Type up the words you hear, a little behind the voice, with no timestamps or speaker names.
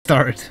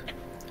started.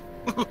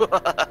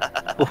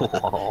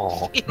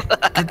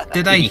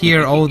 Did I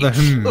hear all the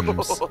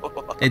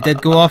hms? It did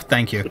go off,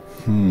 thank you.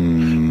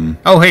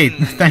 Oh hey,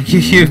 thank you,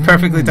 you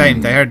perfectly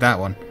timed, I heard that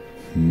one.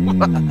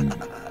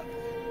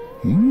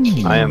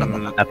 I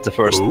am at the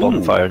first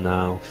bonfire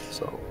now,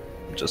 so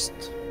just...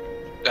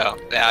 Oh,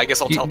 yeah, I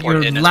guess I'll teleport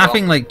You're in as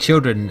laughing well. like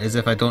children as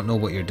if I don't know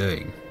what you're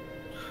doing.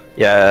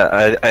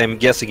 Yeah, I'm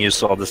guessing you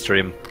saw the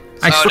stream.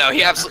 Oh no,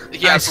 he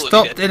absolutely I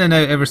stopped in and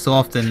out ever so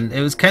often.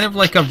 It was kind of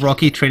like a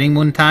Rocky training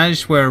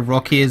montage where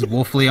Rocky is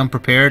woefully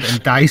unprepared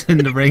and dies in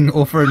the ring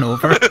over and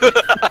over.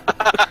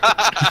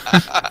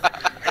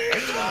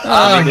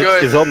 I mean,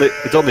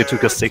 it only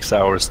took us 6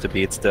 hours to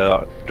beat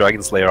the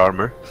Dragon Slayer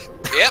armor.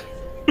 Yep.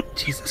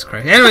 Jesus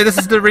Christ. Anyway, this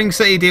is the Ring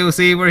City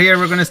DLC. We're here,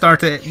 we're going to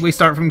start it. We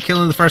start from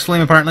killing the first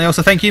flame apparently.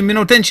 Also thank you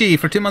Mino Tenchi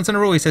for 2 months in a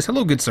row. He says,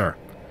 hello good sir.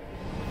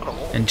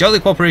 And jolly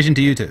cooperation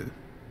to you too.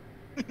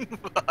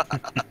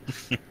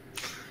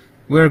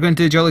 We're going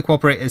to jolly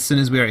cooperate as soon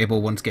as we are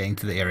able once getting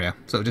to the area.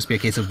 So it'll just be a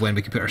case of when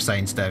we can put our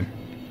signs down.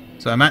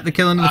 So I'm at the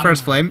killing of the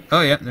first flame.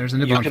 Oh yeah, there's a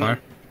new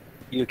bonfire.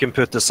 You can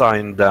put the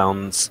sign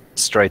down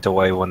straight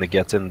away when they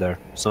get in there.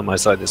 So my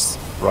side is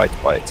right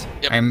by it.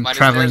 Yep, I'm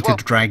travelling to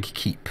Drag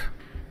Keep.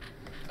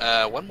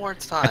 One more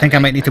time. I think I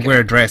might need to wear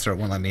a dress or it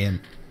won't let me in.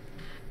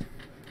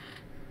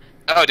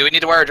 Oh, do we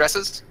need to wear our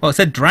dresses? Well, it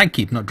said Drag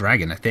Keep, not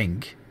Dragon, I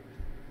think.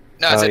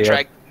 No, it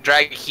said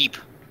drag heap.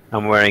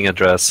 I'm wearing a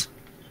dress.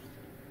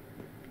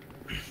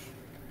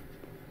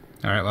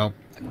 Alright, well,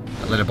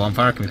 I lit a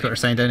bonfire. Can we put our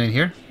sign down in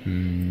here?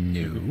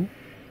 No.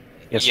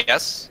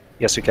 Yes.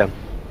 Yes, you can.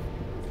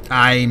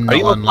 I'm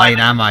not online,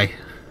 am I?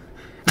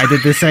 I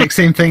did the exact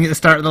same thing at the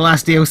start of the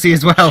last DLC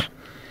as well.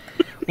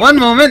 One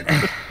moment.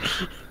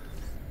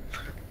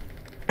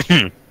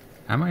 Am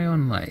I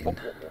online?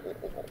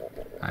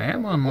 I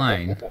am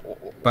online,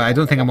 but I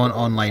don't think I'm on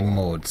online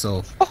mode,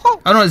 so... Oh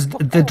no, it's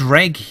the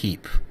Drag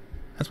Heap.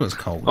 That's what it's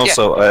called.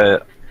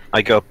 Also,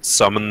 I got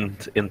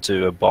summoned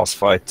into a boss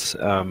fight,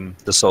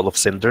 the Soul of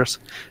Cinders,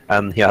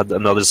 and he had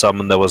another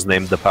summon that was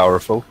named the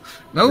Powerful.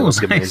 Oh, it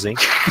was nice. amazing.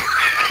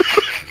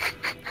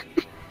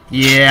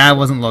 Yeah, I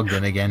wasn't logged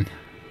in again.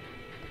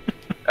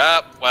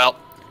 Well.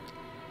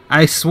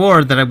 I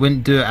swore that I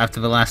wouldn't do it after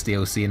the last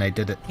DLC, and I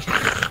did it.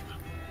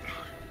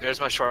 There's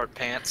my short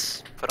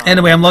pants. Put on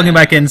Anyway, I'm logging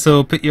back in,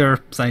 so put your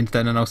signs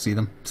down and I'll see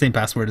them. Same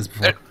password as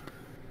before.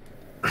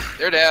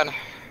 They're down.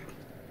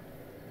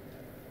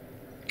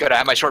 Good, I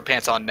have my short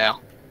pants on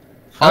now.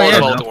 Oh, yeah,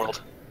 All the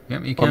world.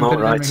 Yep, you can Oh, put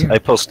no, it right. here. I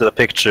posted a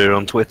picture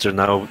on Twitter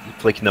now.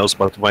 Flik knows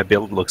what my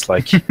build looks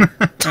like.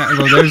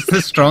 Well, there's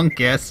the strong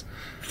guess.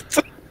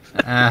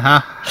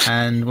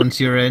 And once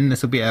you're in,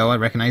 this will be I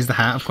recognise the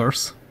hat, of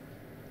course.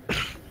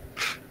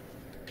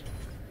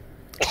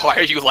 Why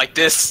are you like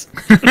this?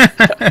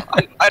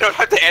 I don't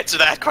have to answer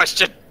that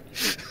question.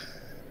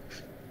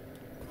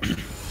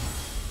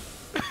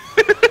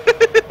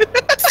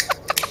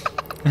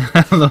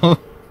 Hello.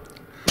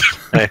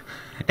 Hey.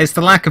 It's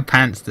the lack of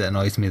pants that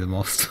annoys me the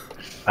most.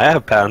 I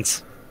have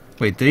pants.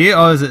 Wait, do you?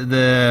 Oh, is it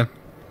the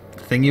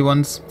thingy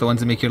ones? The ones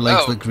that make your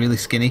legs look really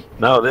skinny?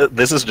 No,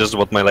 this is just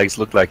what my legs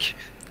look like.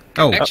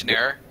 Oh, Connection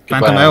error.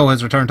 Phantom Owl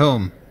has returned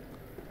home.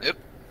 Yep.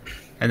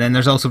 And then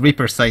there's also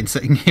Reaper's sign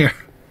sitting here.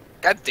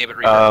 God damn it,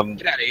 Reaper.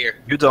 Get out of here.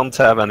 You don't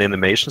have an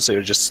animation, so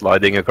you're just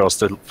sliding across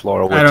the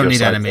floor with I don't your need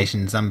side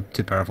animations, I'm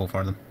too powerful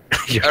for them.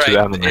 You're All too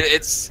right, anime.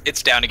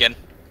 it's down again.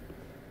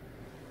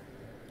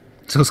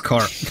 So's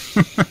Kort.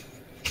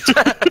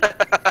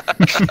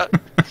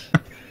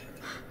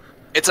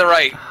 It's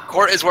alright.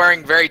 Kort is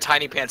wearing very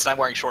tiny pants and I'm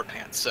wearing short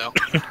pants, so...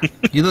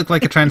 You look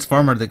like a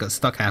transformer that got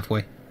stuck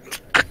halfway.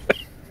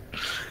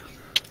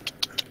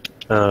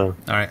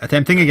 Alright,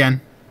 attempting again.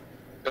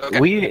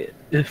 Okay.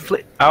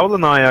 Owl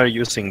and I are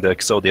using the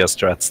Exodia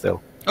strat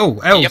still. Oh,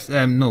 Elves,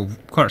 no,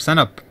 Kort, stand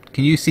up.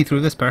 Can you see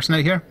through this person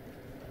out here?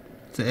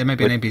 It might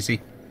be an NPC.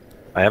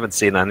 I haven't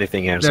seen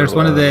anything here. There's so,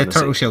 one of the let me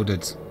turtle see. shell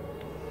dudes.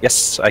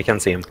 Yes, I can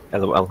see him.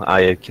 Well,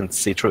 I can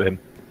see through him.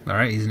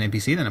 Alright, he's an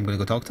NPC, then I'm going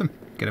to go talk to him.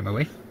 Get out of my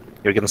way.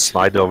 You're gonna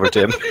slide over to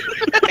him.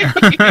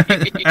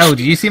 Oh,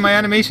 do you see my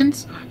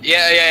animations?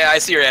 Yeah, I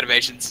see your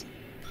animations.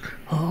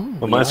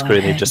 On my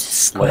screen, he just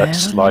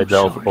slides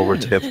over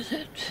to him.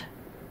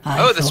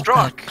 Oh, the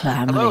Strong.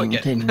 Hello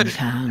again.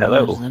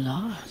 Hello.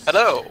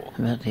 Hello.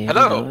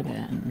 Hello.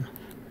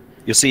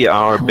 You see,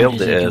 our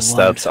build is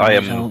that I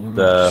am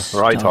the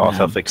right half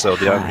of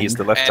Exodia and he's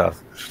the left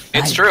half.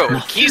 It's true.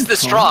 He's the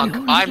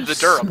strong, I'm the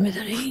durable.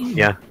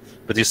 Yeah,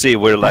 but you see,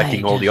 we're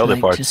lacking all the other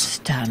parts.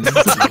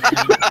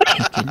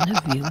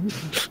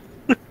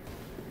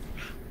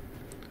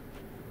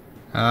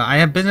 I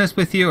have business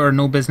with you or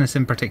no business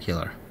in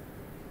particular?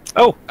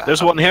 Oh,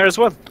 there's one here as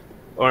well.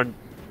 Or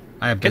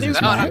I have business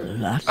with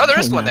you. Oh, there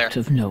is one there.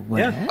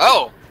 Yeah.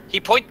 Oh, he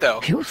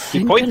though.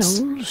 He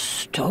points.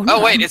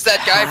 Oh wait, it's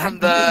that guy from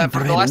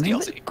the last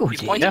DLC.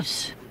 He's pointing. Yeah,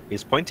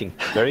 he's pointing.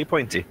 Very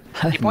pointy.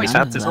 He points. His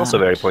hat is also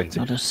very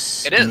pointy. It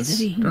is. I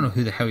don't know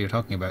who the hell you're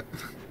talking about.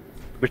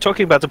 We're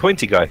talking about the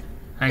pointy guy.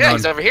 Hang Yeah, on.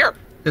 he's over here.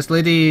 This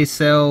lady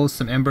sells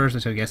some embers,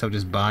 which I guess I'll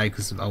just buy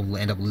because I'll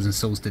end up losing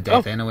souls to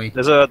death Oh, anyway.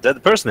 there's a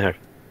dead person here.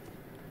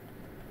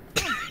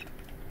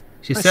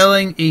 She's Nice.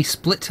 selling a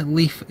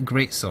split-leaf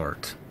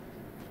greatsword.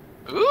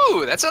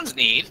 Ooh, that sounds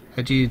neat.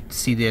 How do you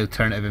see the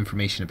alternative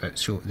information about?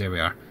 So there we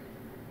are.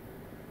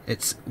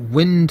 It's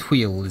Wind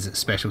Wheel is its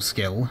special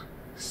skill.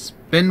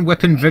 Spin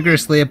weapon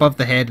vigorously above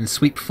the head and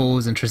sweep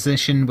foes in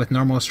transition with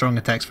normal strong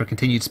attacks for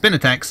continued spin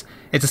attacks.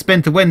 It's a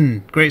spin to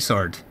win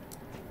greatsword.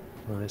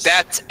 Nice.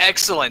 That's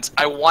excellent.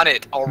 I want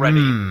it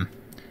already.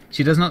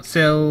 She does not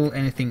sell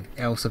anything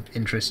else of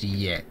interest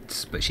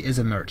yet, but she is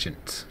a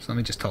merchant. So let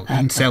me just talk. You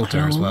can sell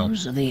to her as well. At the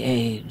close of the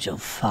age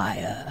of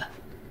fire,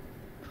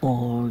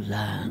 all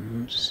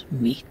lands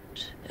meet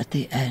at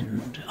the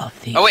end of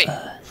the Oh, wait.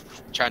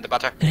 earth. Trying to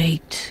butter.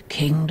 Great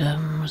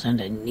kingdoms and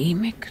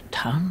anemic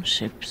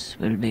townships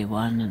will be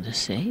one and the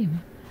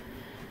same.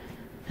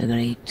 The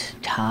great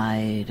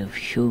tide of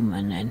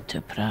human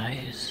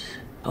enterprise,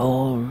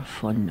 all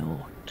for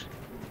naught.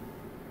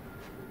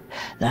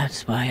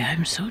 That's why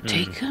I'm so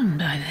taken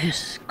by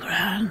this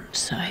grand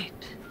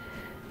sight.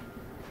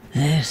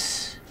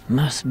 This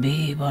must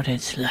be what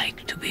it's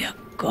like to be a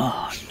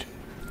god.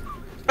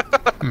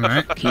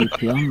 Alright.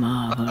 Keep your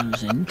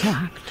marbles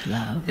intact,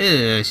 love.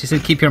 Yeah, she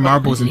said keep your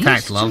marbles At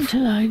intact, least love.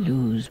 until I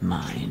lose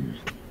mine.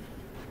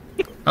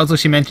 Also,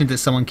 she mentioned that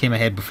someone came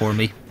ahead before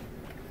me.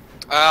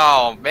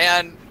 Oh,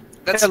 man.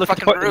 That's Yeah, look at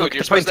fucking the rude. look at You're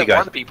the supposed to pointy guy.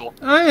 warn people.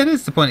 Oh, it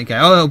is the pointy guy.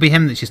 Oh, it'll be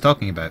him that she's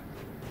talking about.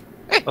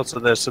 Also,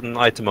 there's an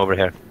item over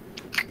here.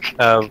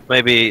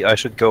 Maybe I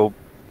should go.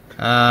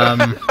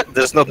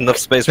 There's not enough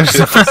space for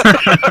two of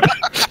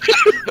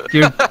us.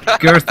 Your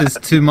girth is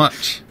too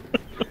much.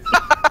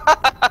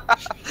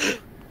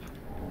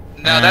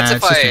 No, that's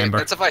it's just amber.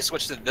 if I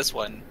switch to this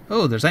one.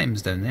 Oh, there's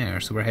items down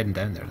there, so we're heading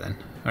down there then.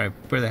 Alright,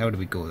 where the hell do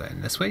we go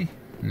then? This way?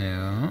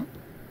 No.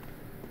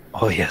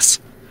 Oh yes.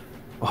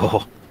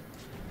 Oh,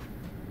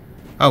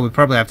 Oh, we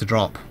probably have to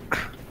drop.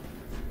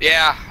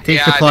 Yeah. Take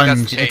yeah, the I think plunge.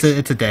 that's the It's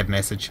case. a dev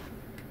message.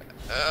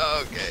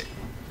 Okay.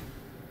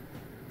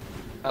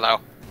 Hello.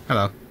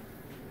 Hello.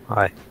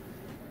 hi.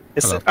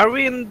 Hello. Are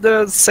we in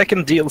the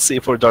second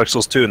DLC for Dark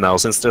Souls 2 now?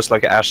 Since there's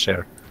like Ash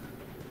here.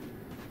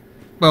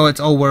 Well, it's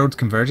all worlds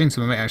converging,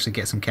 so we might actually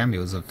get some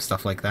cameos of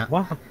stuff like that.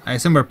 Wow. I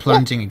assume we're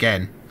plunging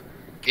again.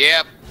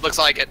 Yep, looks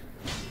like it.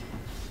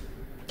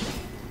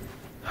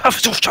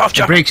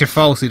 It breaks your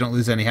fall so you don't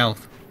lose any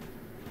health.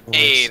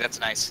 Hey, that's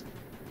nice.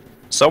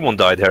 Someone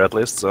died here at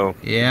least, so.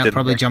 Yeah, didn't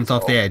probably break jumped his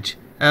off the fall. edge.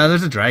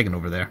 There's a dragon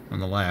over there on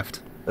the left.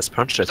 Let's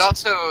punch it.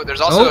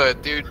 There's also Oh. a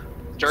dude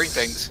during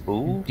things.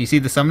 Ooh. Do you see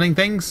the summoning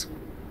things?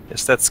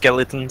 Is that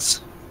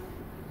skeletons?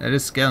 It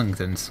is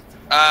skeletons.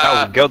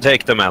 Oh, go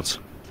take them out.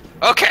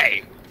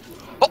 Okay.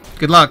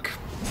 Good luck.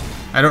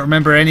 I don't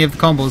remember any of the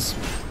combos.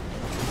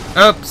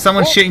 Oh,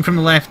 someone's Oh. shooting from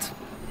the left.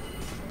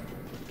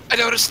 I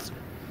noticed.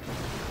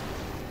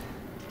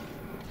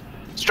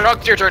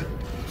 Strug, your turn.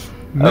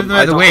 Move them I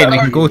out of the don't way and we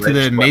have can go any to the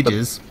ranged weapon.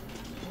 mages.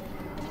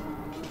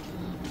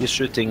 He's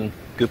shooting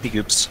Goopy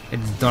Goops.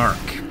 It's dark.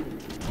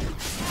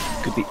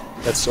 Goopy.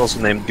 That's also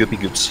named Goopy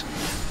Goops.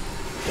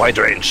 Wide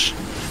range.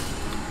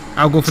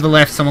 I'll go for the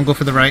left, someone go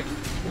for the right.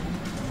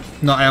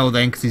 Not L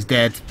then, because he's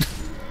dead.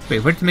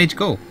 Wait, where did the mage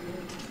go?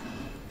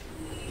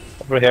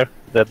 Over here.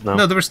 Dead now.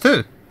 No, there was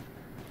two.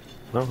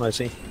 No, I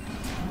see.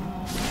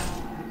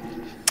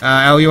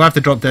 L, you'll have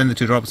to drop down the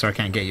two drops or I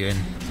can't get you in.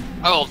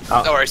 Oh,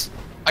 no worries.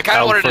 I kind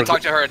I'll of wanted to forget-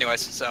 talk to her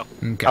anyways, so.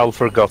 Okay. Al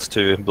forgot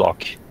to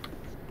block.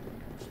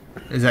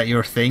 Is that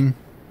your thing?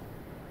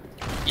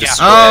 Yeah. Just-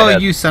 Oh,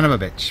 ahead. you son of a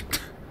bitch.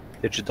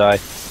 Did you die?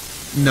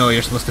 No,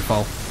 you're supposed to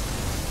fall.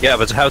 Yeah,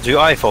 but how do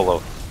I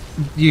follow?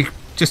 You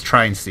just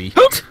try and see.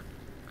 Good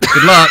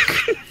luck.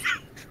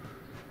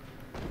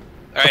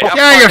 Alright, how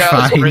Yeah, far you're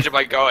down this fine. bridge am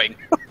I going?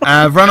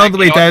 Run all the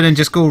way You know what? down and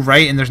just go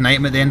right and there's an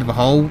item at the end of a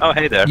hall. Oh,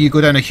 hey there. You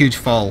go down a huge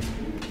fall.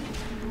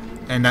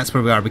 And that's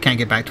where we are. We can't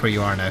get back to where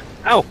you are now.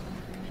 Ow!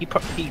 He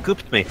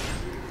gooped me.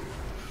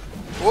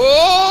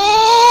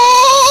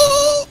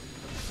 Whoa!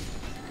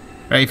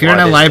 Right, if you're in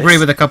What a is library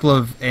this? with a couple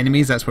of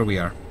enemies, that's where we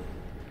are.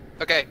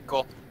 Okay,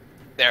 cool.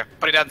 There,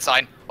 putting down the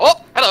sign.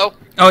 Oh, hello.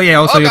 Oh yeah,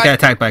 also you'll Okay. get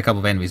attacked by a couple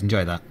of enemies.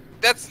 Enjoy that.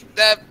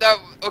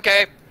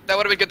 Okay. That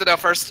would have been good to know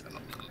first.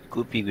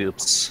 Goopy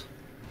Goops.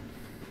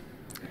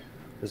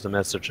 There's a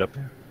message up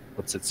here.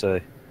 What's it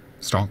say?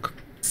 Strong.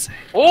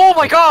 Oh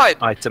my god!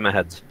 Item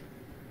ahead.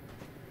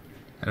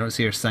 I don't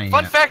see your sign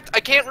Fun yet. fact, I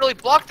can't really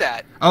block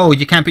that. Oh,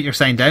 you can't put your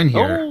sign down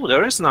here. Oh,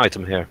 there is an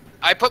item here.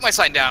 I put my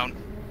sign down.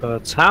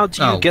 But how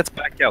do you Oh. get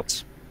back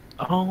out?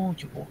 Oh,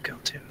 you walk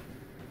out here.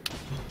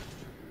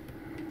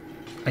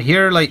 I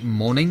hear like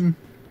moaning.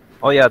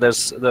 Oh yeah,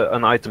 there's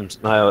an item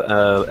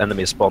now.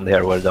 Enemy spawned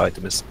here where the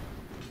item is.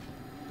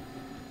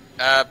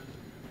 I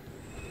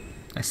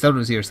still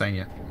don't see your sign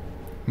yet.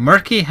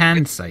 Murky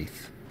hand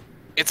scythe.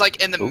 It's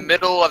like in the Ooh.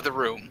 middle of the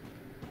room.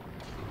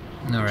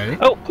 Alrighty.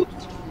 Oh,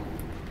 goops.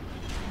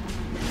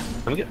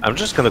 I'm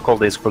just gonna call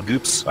these for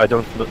goops. I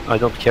don't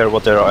care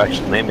what their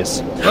actual name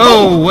is.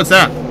 Oh, what's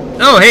that?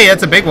 Oh, hey,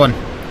 that's a big one.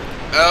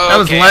 Oh, That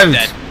was okay, loud. I'm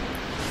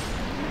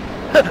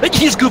dead.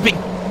 He's gooping.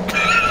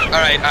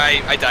 Alright,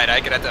 I died.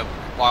 I could have to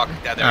walk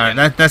down there Alright,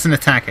 again. that's an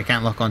attack. I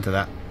can't lock onto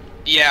that.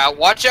 Yeah,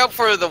 watch out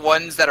for the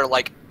ones that are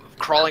like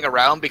crawling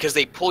around because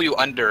they pull you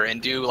under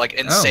and do like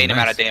insane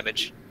amount of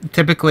damage.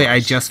 Typically, I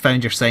just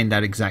found your sign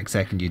that exact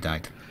second you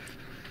died.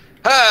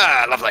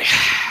 Ah, lovely.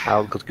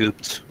 Owl got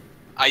gooped.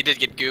 I did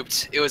get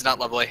gooped. It was not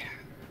lovely.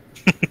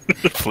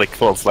 Flik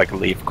falls like a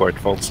leaf, Kort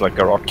falls like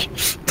a rock.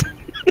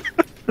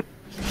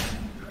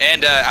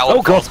 And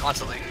Owl God. falls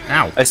constantly.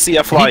 Ow. I see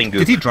a flying goop.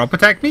 Did he drop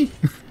attack me?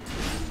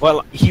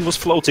 Well, he was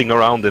floating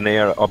around in the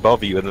air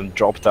above you and then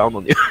dropped down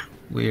on you.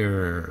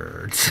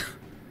 Weird.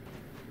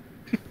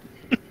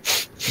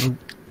 Ooh,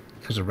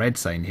 there's a red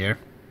sign here.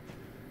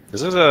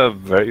 This is a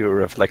very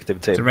reflective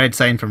It's a tape. red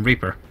sign from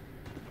Reaper.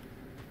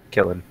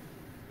 Kill him.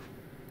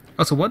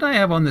 Also, what do I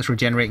have on that's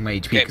regenerating my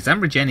HP? Okay. Because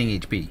I'm regenerating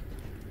HP.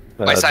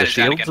 My side The is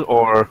down shield, again.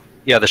 or...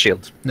 Yeah, the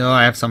shield. No,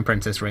 I have some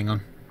Princess Ring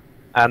on.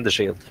 And the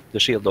shield. The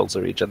shield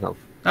also regen health.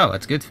 Oh,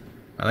 that's good.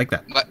 I like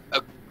that. But,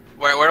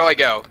 where do I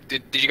go?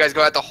 Did you guys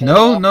go out the whole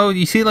No, wall? no,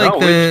 you see like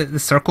No, the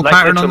circle like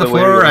pattern on the literally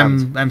floor? where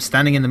you're I'm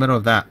standing in the middle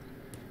of that.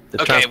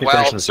 The Okay,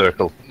 transmutation well,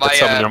 circle. Let's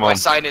summon your My mom.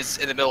 sign is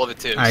in the middle of it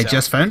too. I so.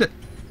 just found it.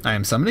 I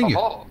am summoning you.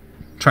 Oh,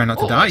 Try not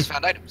to die. nice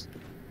found items.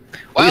 We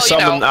Well, you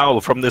summon know,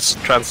 Owl from this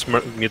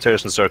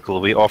transmutation circle.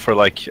 We offer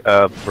like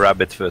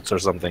rabbit foot or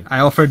something. I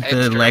offered It's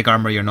the true. leg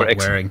armor you're not For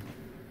X- wearing.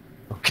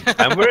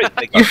 I'm very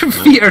big. Your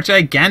feet are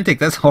gigantic.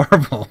 That's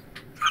horrible.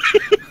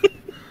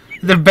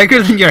 They're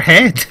bigger than your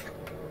head.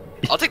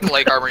 I'll take the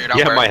leg armor you're not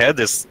Yeah, wearing. my head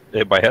is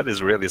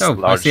really Oh, I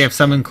large. see I've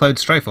summoned Cloud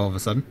Strife all of a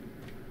sudden.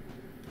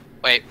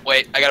 Wait,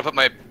 I gotta put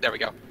my. There we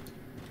go.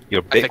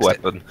 Your I big fixed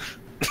it. weapon.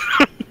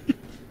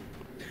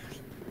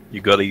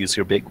 You gotta use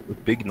your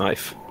big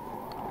knife.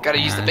 Gotta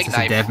use the Is big this a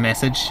knife. dev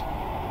message?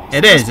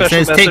 It is. It special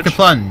says take the message.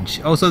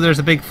 plunge. Also, there's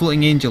a big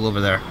floating angel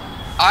over there.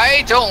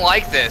 I don't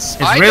like this.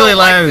 It's I really don't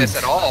loud. like this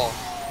at all.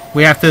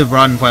 We have to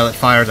run while it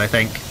fires, I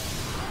think.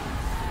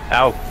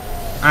 Ow.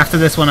 After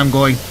this one, I'm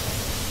going.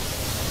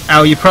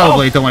 Ow, you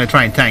probably don't want to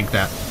try and tank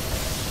that.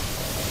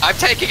 I'm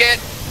taking it.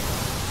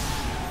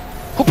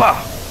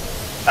 Hoopa!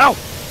 Ow!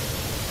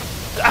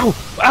 Ow!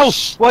 Ow!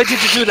 Why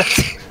did you do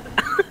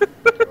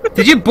that?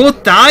 Did you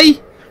both die?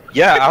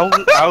 Yeah,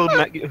 Owl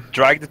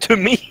dragged it to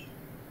me.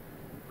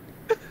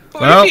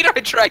 What Well, do you mean I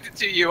dragged it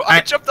to you?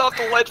 I jumped off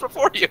the ledge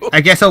before you.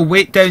 I guess I'll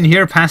wait down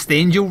here past the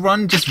angel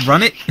run. Just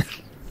run it.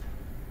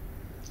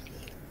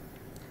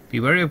 Be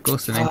wary of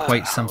ghosts and then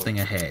quite something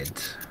ahead.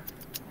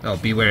 Oh,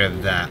 be wary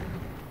of that.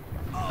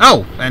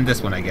 Oh, and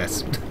this one, I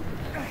guess.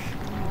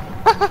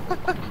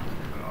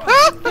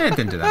 It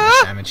didn't do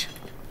that much damage.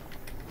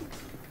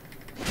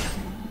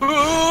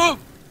 Ooh.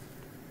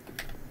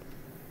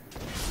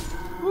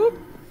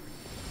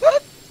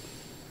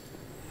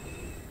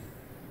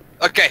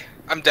 Okay,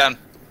 I'm done.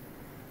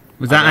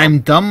 Was that I'm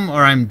dumb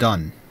or I'm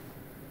done?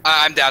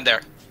 I'm down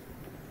there.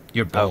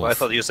 You're both. Oh, I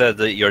thought you said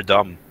that you're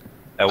dumb.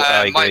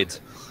 I my- agreed.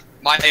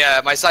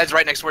 My side's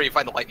right next to where you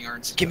find the lightning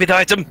urns. Give me the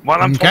item while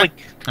I'm Okay.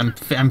 falling.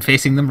 I'm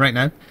facing them right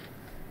now. I'm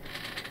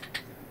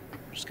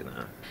just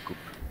gonna. Goop.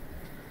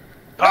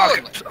 Oh,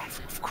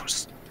 Of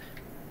course.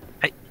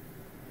 Hey,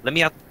 let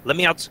me out! Let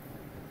me out!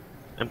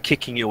 I'm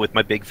kicking you with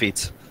my big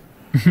feet.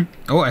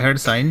 Oh, I heard a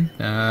sign.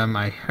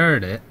 I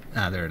heard it.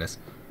 Ah, there it is.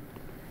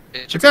 it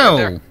It's should be right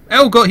there. Owl.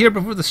 Owl got here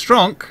before the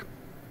Stronk.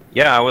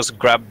 Yeah, I was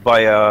grabbed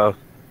by a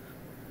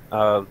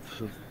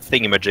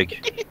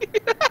thingamajig.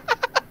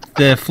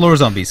 The floor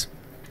zombies.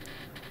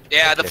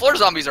 Yeah, the Okay. floor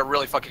zombies are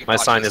really fucking. My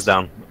sign is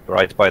down,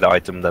 right by the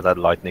item that had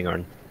lightning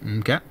urn.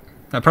 Okay.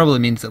 That probably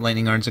means that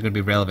lightning urns are going to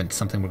be relevant to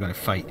something we're going to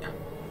fight.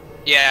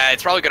 Yeah,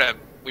 it's probably gonna.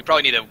 We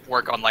probably need to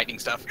work on lightning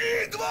stuff.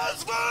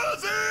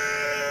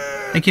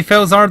 Thank you,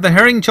 Felzar the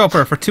Herring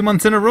Chopper, for 2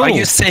 months in a row. Are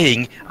you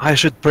saying I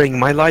should bring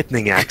my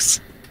lightning axe?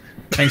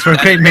 Thanks for a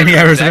great many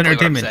hours Exactly of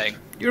what I'm entertainment. saying.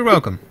 You're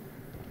welcome.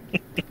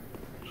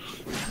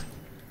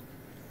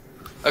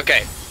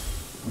 Okay.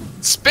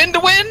 Spin to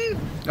win.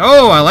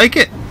 Oh, I like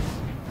it.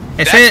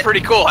 It That's said,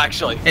 pretty cool,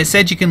 actually. it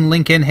said you can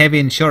link in heavy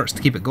and shorts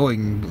to keep it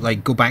going,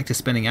 like go back to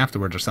spinning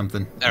afterwards or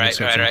something. All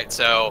right.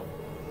 So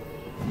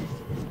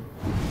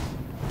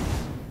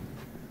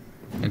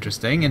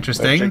Interesting, Where'd you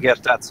interesting.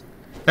 get that?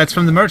 That's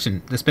from the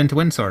merchant, the spin to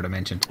win sword I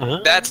mentioned.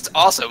 that's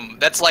awesome.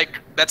 That's like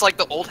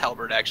the old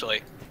halberd,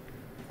 actually.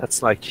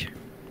 That's like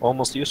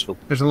almost useful.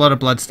 There's a lot of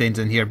bloodstains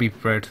in here, be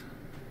prepared.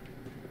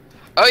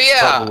 Oh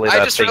yeah, Probably I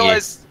that just thingy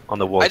realized. on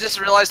the wall. I just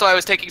realized why I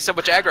was taking so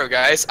much aggro,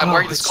 guys. I'm Oh,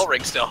 wearing the it's- skull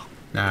ring still.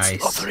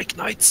 Nice. Lotharic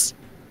Knights.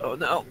 Oh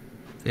no.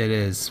 It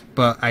is,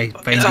 but I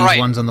find It's these alright.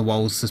 ones on the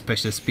walls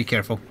suspicious. Be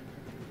careful.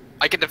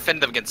 I can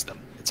defend them against them.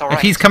 It's If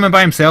alright. he's coming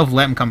by himself,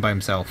 let him come by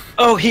himself.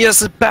 Oh, he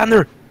has a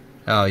banner.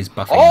 Oh, he's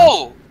buffing.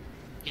 Oh,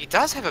 he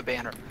does have a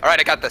banner. All right,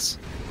 I got this.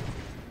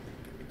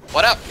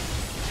 What up?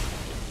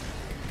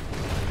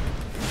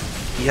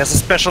 He has a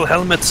special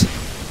helmet.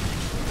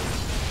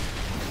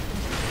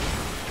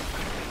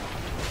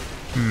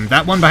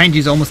 That one behind you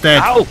is almost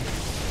dead. Ow!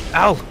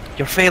 Ow!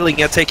 You're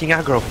failing at taking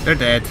aggro. They're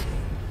dead.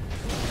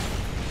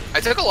 I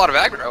took a lot of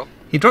aggro.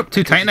 He dropped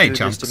 2 Titanite Do this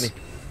chunks. to me.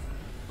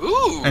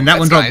 Ooh. And that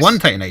one that's dropped nice. 1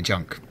 Titanite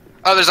chunk.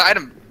 Oh, there's an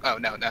item. Oh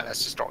no,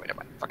 that's just throwing it.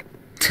 Fuck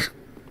it.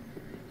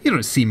 You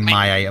don't see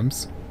my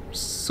items.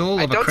 Soul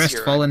I of a don't see your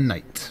crestfallen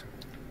knight.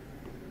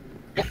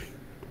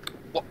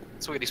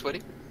 Sweetie,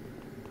 sweetie.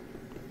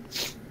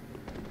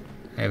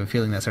 I have a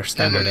feeling that's our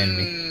standard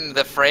enemy.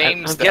 The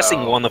frames, I'm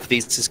guessing one of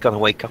these is gonna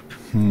wake up.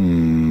 Or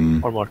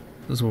more.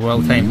 Those were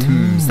well-timed.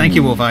 Thank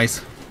you, Wolf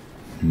Eyes.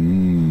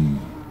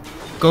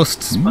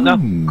 Ghosts. Oh no.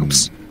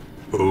 Goops.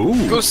 Oh.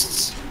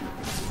 Ghosts.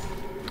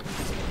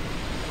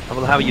 I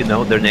will have you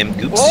know they're named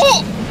Goops.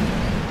 Oh!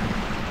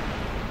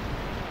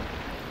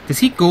 Does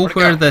he go Where'd it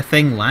where go? the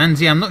thing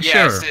lands? Yeah, I'm not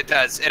Yes, sure. it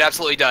does. It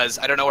absolutely does.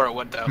 I don't know where it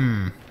went,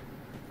 though.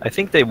 I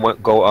think they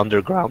go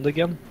underground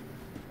again.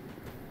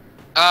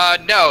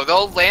 No,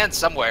 they'll land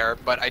somewhere,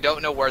 but I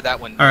don't know where that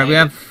one Alright, we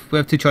landed.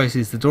 have two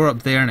choices. The door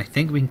up there, and I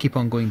think we can keep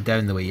on going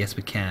down the way. Yes,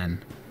 we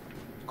can.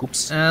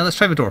 Goops. Let's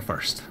try the door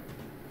first.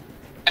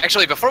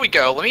 Actually, before we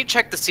go, let me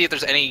check to see if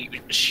there's any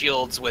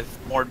shields with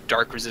more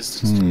dark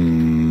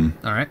resistance.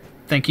 Alright.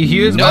 Thank you,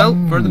 Hugh, as well,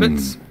 for the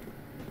bits.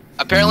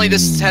 Apparently,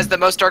 this has the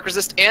most dark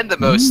resist and the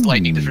most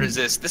lightning to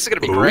resist. This is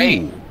gonna be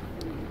great.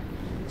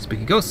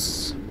 Spooky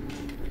ghosts.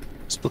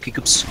 Spooky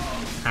Goops.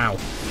 Ow.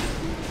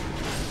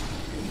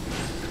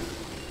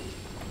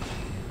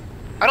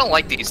 I don't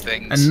like these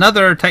things.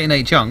 Another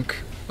Titanite chunk.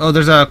 Oh,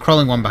 there's a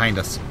crawling one behind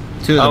us.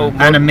 Two of Oh,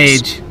 them. And a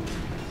monks. mage.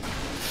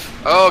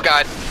 Oh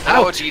god.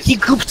 Ow! Oh jeez. He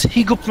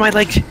gooped my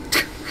leg.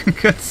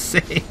 God's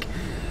sake.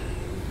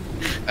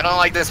 I don't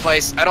like this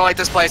place. I don't like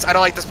this place. I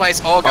don't like this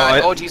place. Oh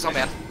god. Oh jeez. Oh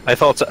man. I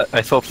thought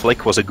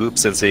Flik was a goop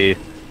since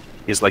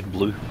he's like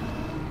blue.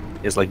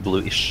 He's like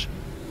bluish.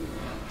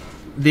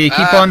 They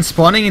keep on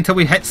spawning until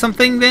we hit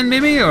something then,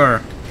 maybe?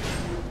 Or...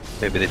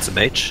 Maybe it's a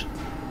mage.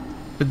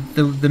 But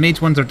the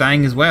mage ones are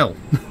dying as well.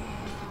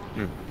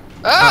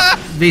 Ah!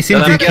 They seem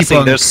Then to I'm keep guessing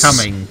on there's-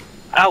 coming.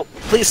 Ow!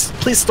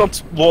 Please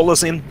don't wall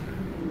us in.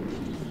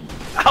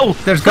 Ow!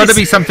 There's got to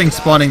be please. something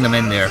spawning them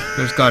in there.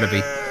 There's got to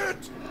be.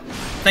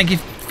 Thank you,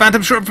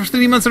 Phantom Short, for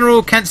 3 months in a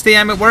row. Can't stay.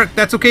 I'm at work.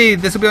 That's okay.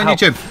 This will be on Ow.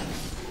 YouTube.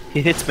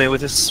 He hits me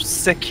with his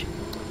stick.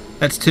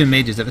 That's two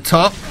mages at the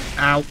top.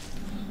 Ow.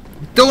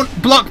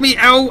 Don't block me.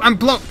 Ow. I'm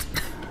blocked.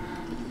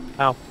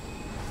 Ow.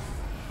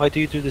 Why do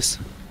you do this?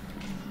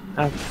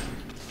 Ow.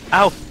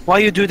 Ow! Why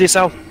you do this,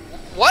 ow?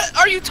 What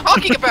are you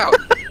talking about?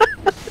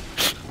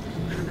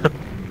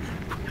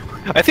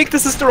 I think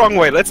this is the wrong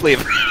way, let's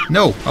leave.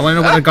 No. I want to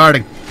know what they're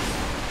guarding.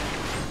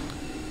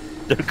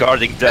 They're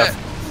guarding death.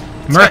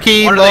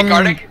 Murky, What are they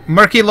guarding?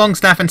 murky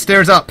Longstaff and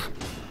stairs up.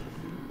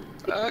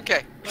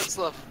 Okay, let's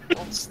leave.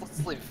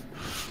 Let's leave.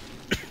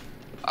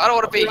 I don't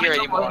want to be here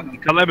anymore.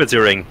 Calamity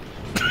ring.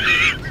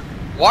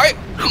 Why?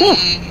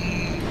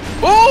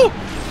 Oh!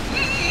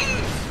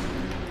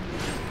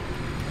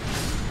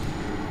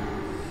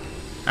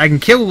 I can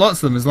kill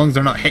lots of them as long as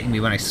they're not hitting me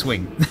when I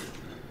swing.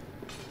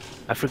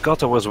 I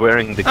forgot I was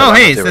wearing the Oh,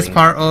 calamity hey, is this ring.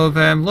 part of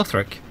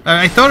Lothric?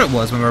 I thought it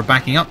was when we were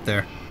backing up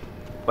there.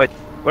 Wait,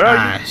 where are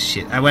Ah, you?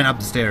 shit. I went up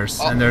the stairs,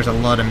 Oh. and there's a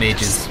lot of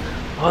mages.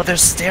 Oh,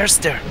 there's stairs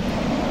there.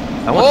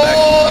 I went Oh,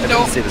 back. I no.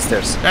 didn't see the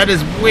stairs. That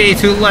is way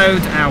too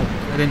loud. Ow.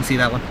 I didn't see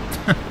that one.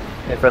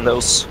 Hey,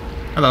 friendos.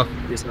 Hello.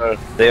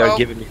 They are Oh.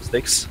 giving me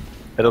sticks.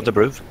 I don't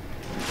approve.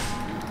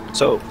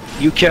 So,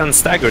 you can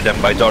stagger them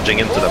by dodging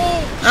into them.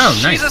 Oh,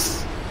 nice. Jesus!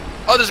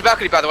 Oh, there's a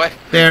balcony, by the way.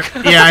 There.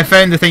 Yeah, I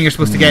found the thing you're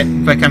supposed to get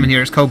by coming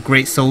here. It's called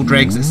Great Soul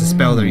Dregs. It's the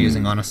spell they're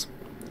using on us.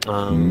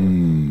 Oh,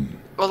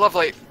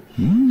 lovely.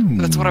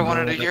 That's what I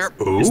wanted to hear.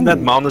 Isn't that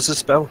Manus'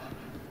 spell?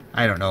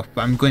 I don't know,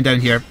 but I'm going down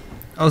here.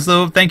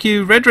 Also, thank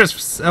you,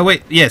 Redress. Oh,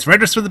 wait. Yes,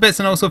 Redress for the bits,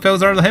 and also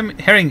Felzar the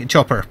Herring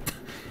Chopper.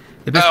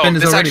 The bit bin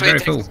is this already actually very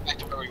takes full. us back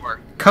to where we were.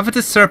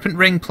 Covetous Serpent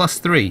Ring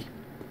 +3.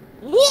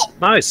 What?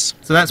 Nice.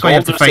 So that's why you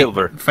have to Gold or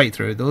silver? fight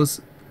through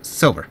those.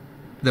 Silver.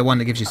 The one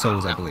that gives you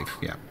souls, I believe.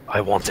 Yeah. I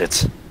want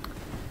it.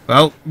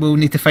 Well, we'll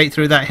need to fight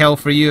through that hell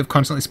for you of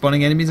constantly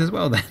spawning enemies as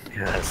well then.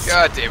 Yes.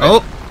 God damn it.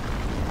 Oh!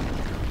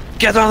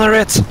 Get on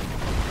it!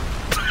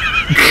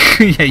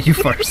 Yeah, you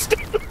first.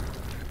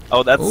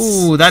 Oh, that's.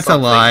 Oh, that's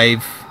something.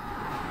 alive.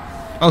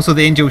 Also,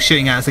 the angel's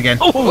shooting at us again.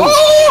 Oh!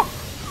 Oh!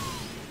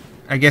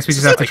 I guess we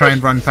just have to try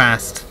and run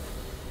past.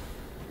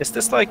 Is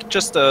this like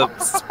just a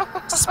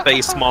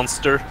space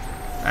monster?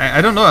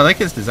 I don't know, I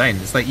like its design.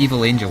 It's like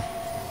Evil Angel.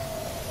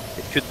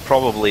 It could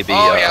probably be.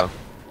 Oh, yeah.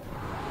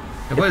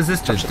 What is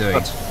this dude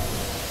doing?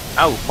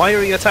 Ow! Why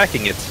are you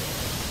attacking it?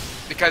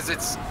 Because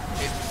it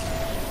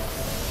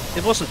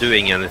It wasn't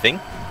doing anything.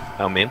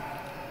 I mean.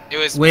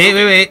 was.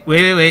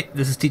 Wait.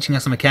 This is teaching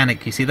us a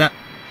mechanic. You see that?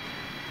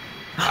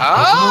 Oh!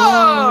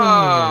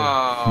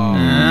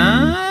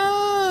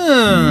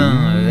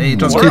 Ah, he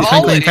drops We're two all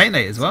twinkling in it.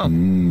 titanite as well.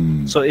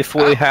 So if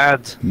we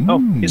had. Oh,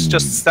 he's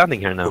just standing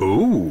here now.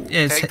 Ooh.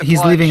 Yeah, Take the he's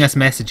plunge. leaving us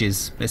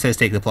messages. It says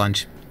take the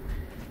plunge.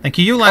 Thank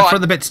you, lad, Oh, for I-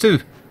 the bits too.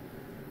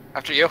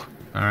 After you.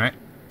 Alright.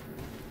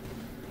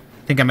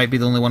 I think I might be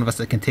the only one of us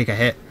that can take a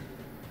hit.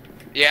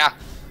 Yeah.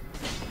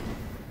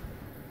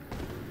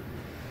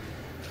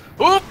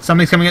 Oop!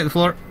 Something's coming out the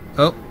floor.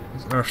 Oh, or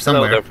Hello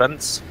somewhere. there,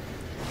 friends.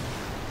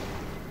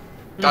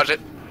 Dodge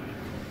it.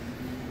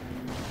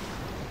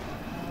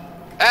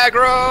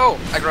 Aggro!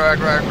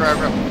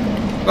 Aggro.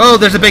 Oh,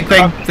 there's a big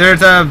thing.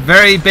 There's a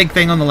very big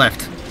thing on the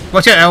left.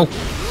 Watch out, Al.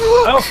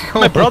 Oh,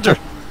 my brother!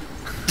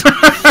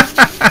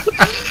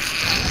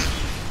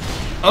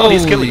 Oh,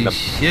 he's killing Holy them.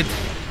 shit.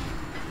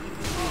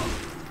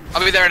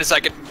 I'll be there in a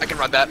second. I can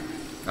run that.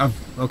 Oh,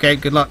 okay,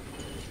 good luck.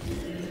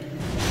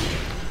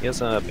 He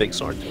has a big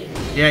sword.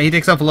 Yeah, he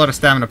takes up a lot of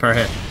stamina per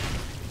hit.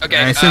 Okay.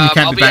 I assume he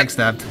can't I'll be at-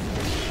 backstabbed.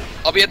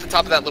 I'll be at the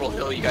top of that little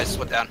hill you guys just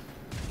went down.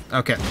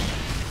 Okay.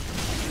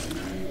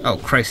 Oh,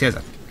 Christ, he has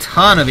a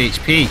ton of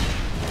HP.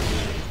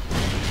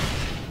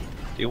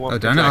 Do you want Oh, me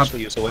darn to it,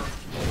 actually use a whip?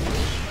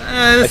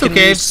 That's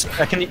okay.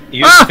 I can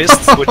use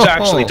fists, which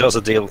actually does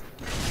a deal.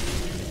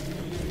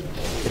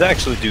 It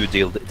actually do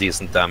deal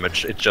decent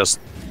damage. It just...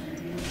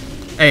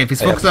 Hey, if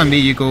he's focused on me,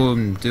 you go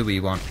and do what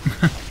you want.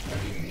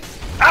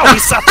 Ow,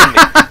 he's slapping me!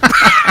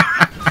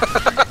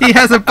 He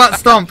has a butt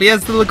stomp. He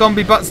has the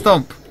Lagombi butt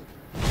stomp.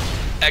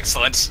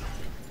 Excellent.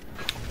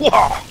 Whoa!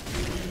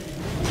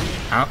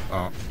 Ow,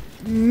 oh.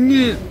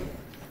 Nyeh.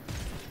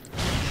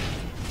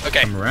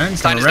 Okay. Come around,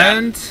 Stein come is down.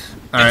 around. It's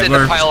Alright, in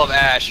the pile of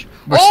ash.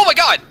 we're- Oh my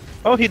god!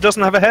 Oh, he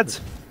doesn't have a head.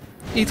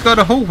 he's got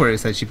a hole where it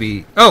said should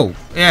be. Oh,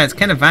 yeah, it's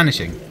kind of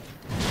vanishing.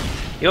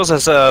 He also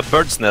has a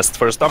bird's nest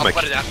for a I'll stomach.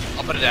 put it down.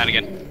 I'll put it down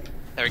again.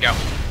 There we go.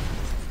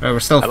 Right, we're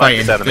still I like fighting.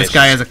 this This animation.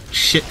 guy has a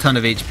shit ton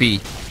of HP.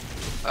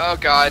 Oh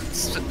god.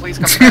 Please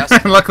come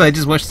fast. Luckily, I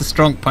just watched the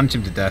strong punch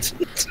him to death.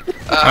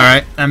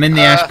 Alright, I'm in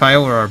the ash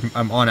pile, or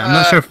I'm on it. I'm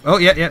not sure if... Oh,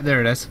 yeah,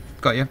 there it is.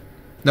 Got you.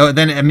 No,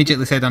 then it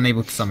immediately said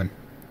unable to summon.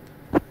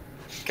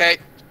 Okay.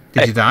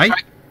 Did you die?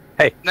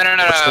 Hey. No.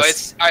 what's this?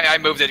 It's I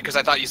moved it because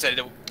I thought you said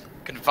it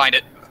couldn't find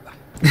it.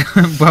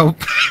 Well,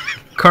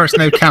 Kort's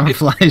now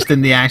camouflaged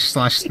in the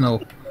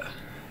ash/snow.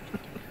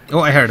 Oh,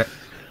 I heard it.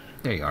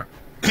 There you are.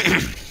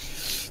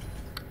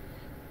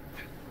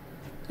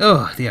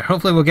 Oh dear,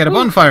 hopefully we'll get a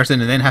bonfire soon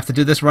and then have to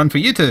do this run for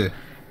you two.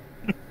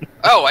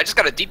 Oh, I just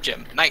got a deep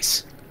gem.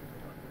 Nice.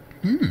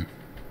 Hmm.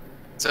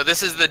 So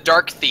this is the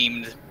dark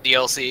themed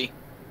DLC.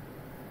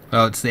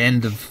 Well, it's the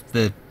end of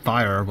the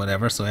fire or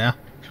whatever, so yeah.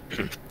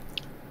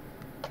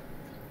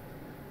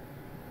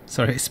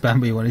 Sorry,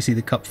 Spamby, you want to see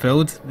the cup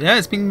filled? Yeah,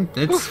 it's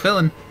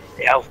filling.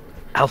 Ow.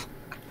 Ow.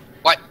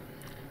 What?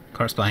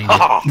 Kort's behind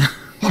Oh. you.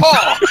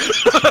 Oh!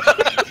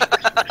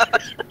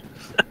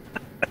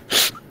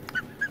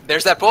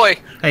 There's that boy.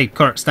 Hey,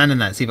 Kort, stand in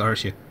that, see if it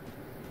hurts you.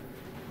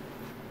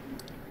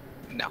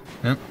 No.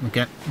 No,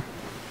 okay.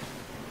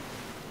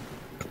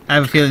 I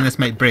have a feeling this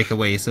might break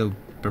away, so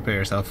prepare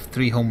yourself.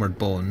 3 homeward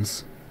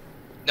bones.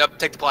 Nope,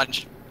 take the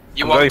plunge.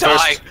 You I'm won't going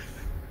die. first.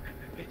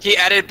 He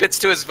added bits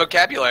to his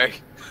vocabulary.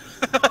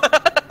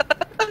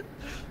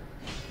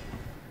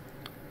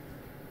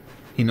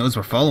 He knows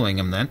we're following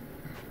him then.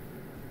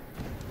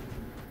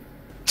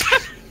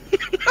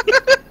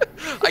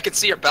 I can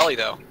see your belly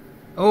though.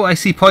 Oh, I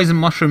see poison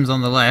mushrooms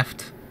on the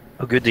left.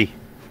 Oh, goody.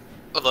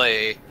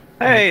 Like,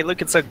 Hey,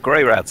 look, it's a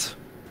grey rat.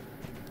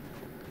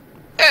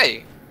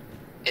 hey,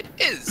 it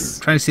is.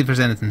 Trying to see if there's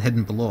anything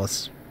hidden below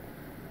us.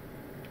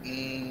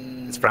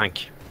 It's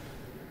Frank.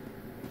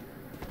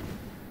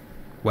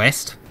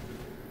 West?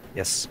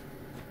 Yes.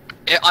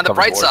 On the Covered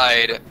bright board.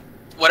 side,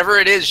 whatever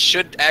it is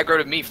should aggro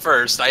to me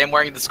first. I am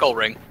wearing the skull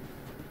ring.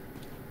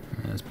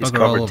 There's He's bugger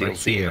all covered over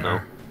DLC, here. you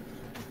know.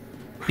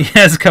 He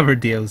has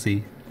covered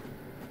DLC.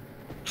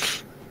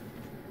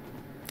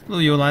 Hello,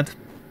 you lad.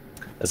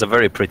 There's a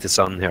very pretty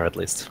sun here, at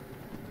least.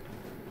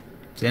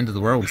 It's the end of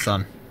the world,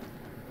 son.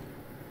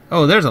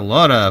 Oh, there's a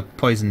lot of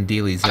poison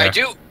dealies there.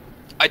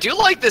 I do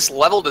like this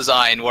level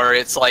design where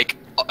it's like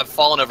a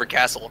fallen over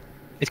castle.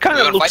 It kind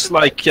You of wanna looks fight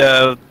like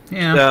Yeah.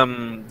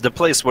 the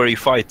place where you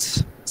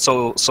fight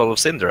Soul of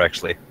Cinder,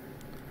 actually.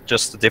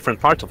 Just a different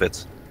part of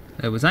it.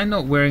 Was I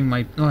not wearing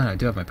my... Oh, I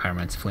do have my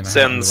Pyromancer flame. I had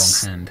it in the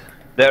Since- wrong hand.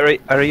 The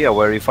area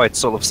where you fight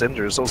Soul of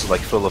Cinder is also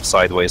like full of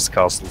sideways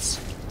castles.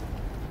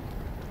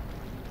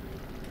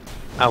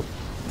 Ow.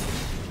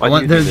 Why do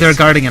you do They're this?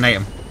 guarding an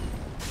item.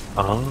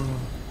 Oh.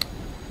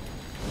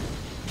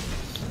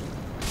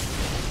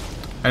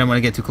 I don't want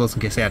to get too close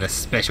in case they had a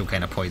special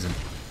kind of poison.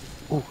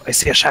 Ooh, I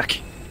see a shack.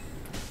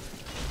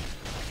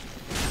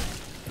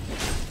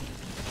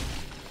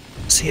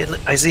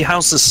 I see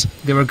houses.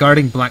 They were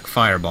guarding black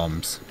fire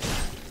bombs.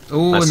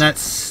 Oh, Nice. and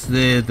that's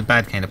the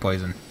bad kind of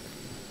poison.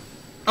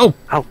 Oh!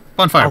 Ow.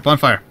 Bonfire, Ow.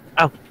 bonfire.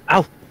 Ow,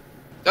 ow.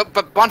 Oh,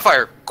 but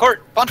bonfire, Kort,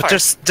 bonfire.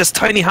 But there's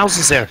tiny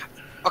houses there.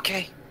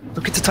 Okay.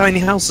 Look at the tiny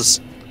houses.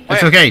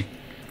 It's Where? okay.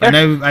 Where?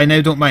 I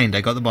now don't mind.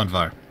 I got the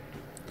bonfire.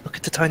 Look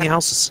at the tiny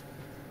houses.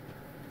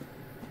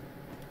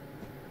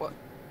 What?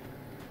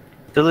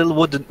 The little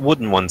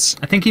wooden ones.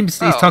 I think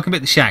he's Oh. talking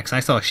about the shacks. I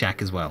saw a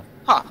shack as well.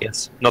 Huh.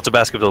 Yes. Not the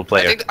basketball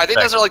player. I think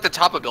those are like the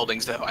top of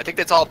buildings though. I think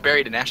that's all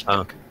buried in ash. Oh,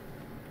 okay.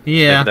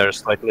 Yeah. They're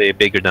slightly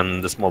bigger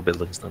than the small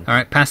buildings then.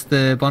 Alright, past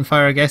the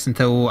bonfire, I guess,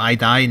 until I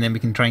die, and then we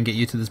can try and get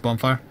you to this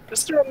bonfire.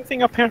 Is there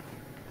anything up here?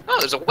 Oh,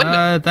 there's a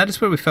windmill. That is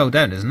where we fell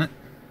down, isn't it?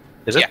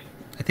 Is it? Yeah.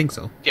 I think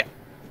so.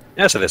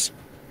 Yes, it is.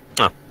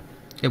 Oh.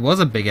 It was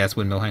a big-ass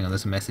windmill. Hang on,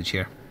 there's a message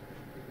here.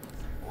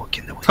 Walk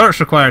in the way. Torch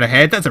required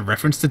ahead. That's a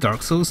reference to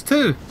Dark Souls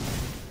 2.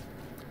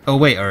 Oh,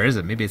 wait, or is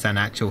it? Maybe it's an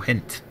actual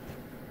hint.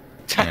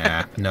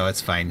 Yeah, no, it's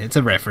fine. It's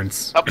a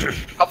reference.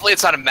 Hopefully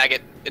it's not a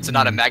maggot. It's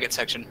not a maggot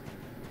section.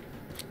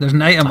 There's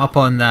an item up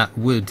on that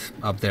wood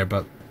up there,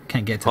 but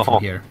can't get to it Oh.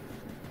 from here.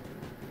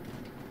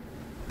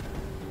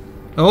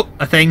 Oh,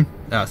 a thing.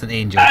 Oh, it's an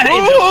angel.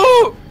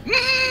 Ooh!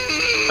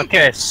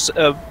 Okay,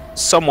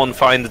 someone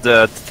find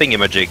the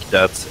thingamajig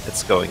that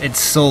it's going. It's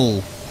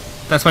soul.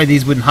 That's why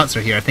these wooden huts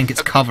are here. I think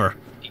it's cover.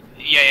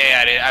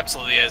 Yeah, it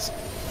absolutely is.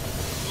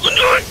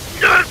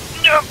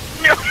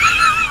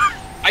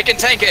 I can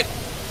tank it.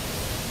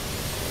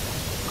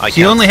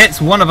 She only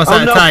hits one of us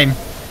at a time.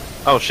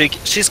 Oh,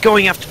 she's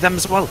going after them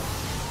as well.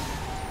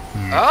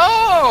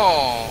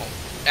 Oh!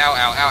 Ow, ow,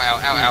 ow, ow,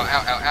 ow, ow,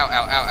 ow, ow,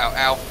 ow, ow, ow,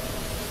 ow.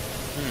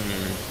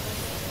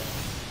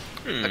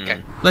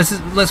 Okay.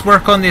 Let's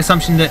work on the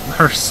assumption that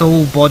her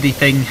soul body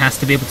thing has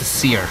to be able to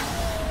see her.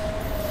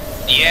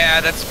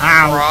 Yeah, that's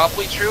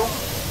probably true.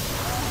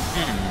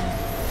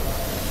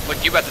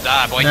 Look, you about to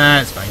die, boy.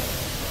 Nah, it's fine.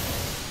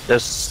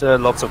 There's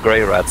lots of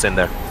grey rats in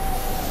there.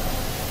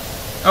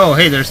 Oh,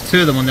 hey, there's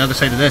two of them on the other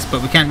side of this,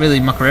 but we can't really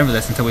muck around with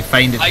this until we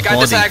find its body. I got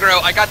this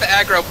aggro. I got the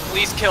aggro.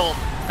 Please kill.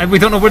 And we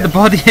don't know where the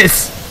body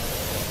is.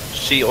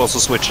 She also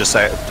switches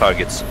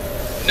targets.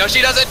 No,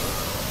 she doesn't.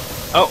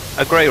 Oh,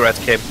 a grey rat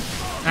came.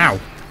 Ow.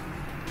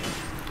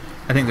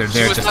 I think they're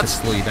there just to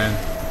slow you down.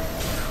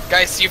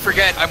 Guys, you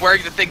forget, I'm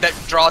wearing the thing that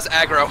draws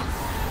aggro.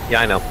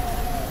 Yeah, I know.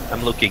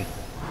 I'm looking.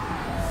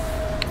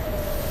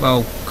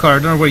 Well, Cor, I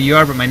don't know where you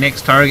are, but my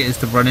next target is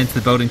to run into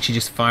the building she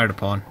just fired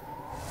upon.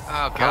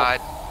 Oh, God.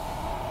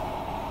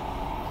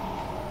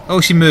 Oh,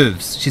 she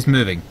moves. She's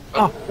moving.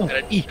 Oh,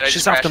 did I she's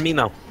just after crash? me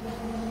now.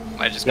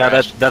 I just Yeah,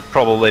 crashed. that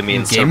probably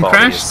means game her body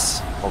crashed?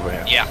 is over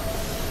here. Yeah.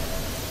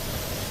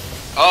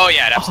 Oh,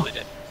 yeah, it absolutely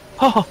did.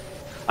 Oh,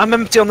 I'm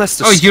empty on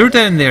Estus. Oh, you're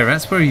down there.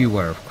 That's where you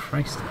were.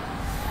 Christ.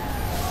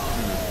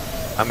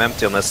 I'm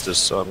empty on Estus,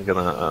 so I'm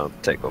gonna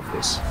take off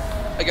this.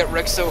 I got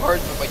wrecked so hard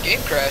that my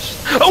game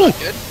crashed. That's Oh! not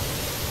good.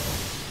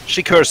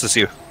 She curses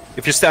you.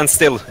 If you stand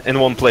still in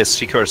one place,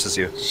 she curses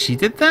you. She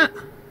did that?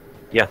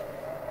 Yeah.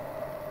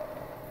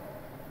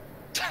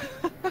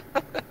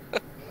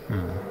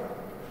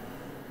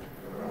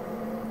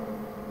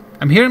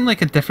 I'm hearing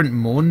like a different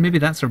moan. Maybe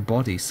that's her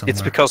body somewhere.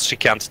 It's because she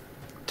can't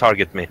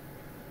target me.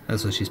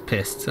 That's why she's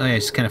pissed. Oh yeah,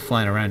 she's kind of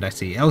flying around, I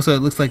see. Also, it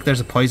looks like there's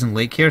a poison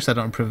lake here, so I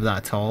don't approve of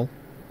that at all.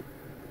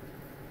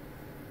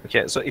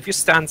 Okay, so if you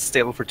stand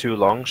still for too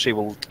long, she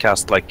will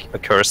cast like a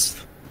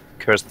curse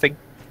thing.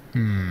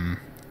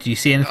 Do you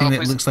see anything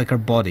that looks like her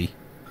body?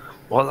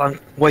 Well, I'm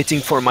waiting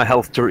for my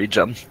health to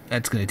regen.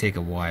 That's going to take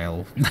a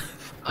while.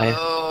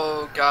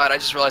 Oh, God, I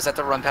just realized I have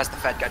to run past the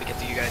fat guy to get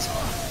to you guys.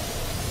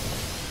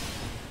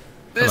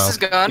 This Hello. is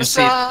gonna You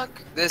see, suck.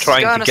 This is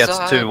Trying gonna to get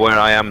suck. to where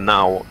I am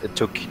now, it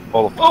took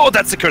all of... Oh,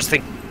 that's the curse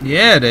thing!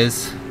 Yeah, it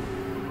is.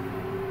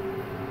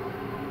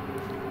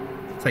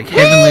 It's like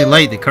heavenly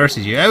light that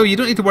curses you. Oh, you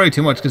don't need to worry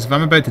too much, because if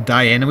I'm about to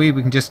die anyway,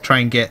 we can just try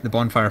and get the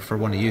bonfire for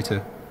one of you two.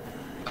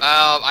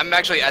 I'm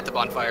actually at the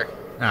bonfire.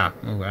 Ah,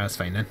 oh, well, that's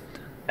fine then.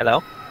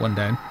 Hello? One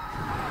down.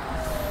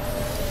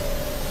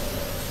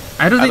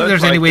 I don't think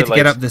there's any way to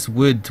get up this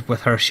wood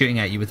with her shooting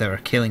at you without her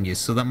killing you,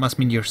 so that must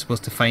mean you're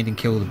supposed to find and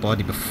kill the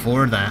body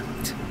before that.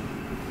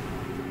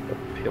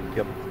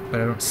 Yep.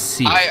 But I don't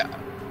see it.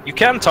 You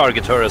can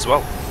target her as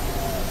well.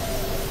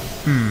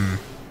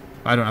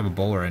 I don't have a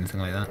bow or anything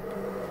like that.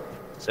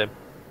 Same.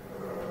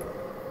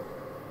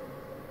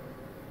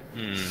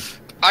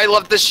 I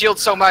love this shield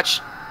so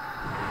much.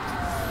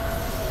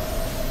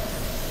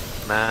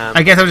 Man.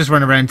 I guess I'll just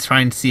run around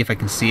try and see if I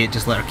can see it,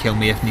 just let her kill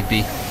me if need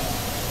be.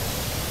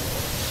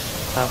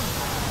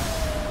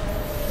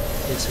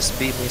 This is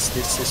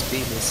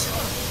Beamis.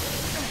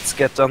 Let's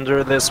get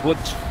under this wood.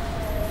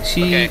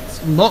 She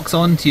locks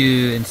onto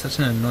you in such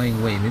an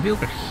annoying way. Maybe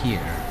over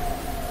here.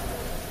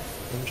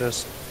 I'm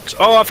just...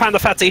 Oh, I found a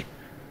fatty!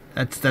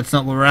 That's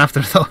not what we're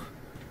after though.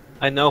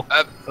 I know.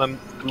 I'm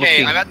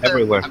looking I'm at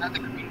everywhere. I'm at the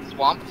green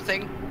swamp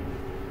thing.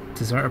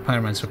 Deserter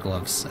pyromancer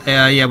gloves.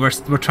 Yeah, we're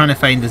trying to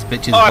find this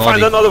bitch's Oh, I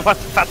body. found another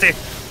fatty!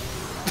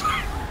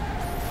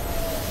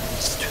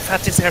 There's two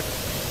fatties here.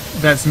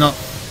 That's not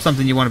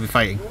something you want to be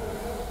fighting.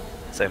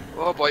 Same.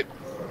 Oh boy.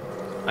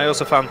 I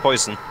also found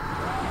poison.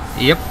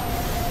 Yep.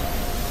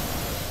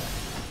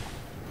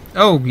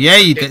 Oh,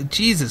 yay!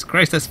 Jesus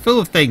Christ, that's full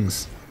of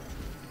things.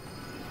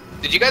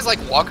 Did you guys like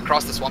walk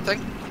across the swamp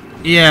thing?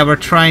 Yeah, we're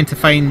trying to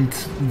find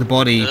the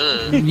body.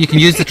 You can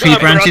use the tree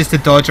branches to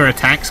dodge our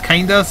attacks,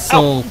 kinda,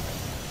 so...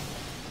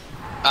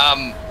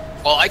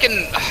 Well, I can...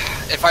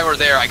 If I were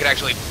there, I could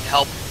actually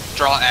help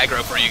draw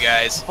aggro for you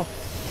guys.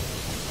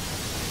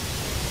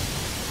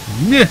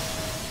 Nah.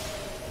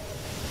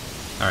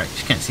 Alright,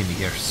 she can't see me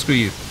here. Screw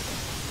you.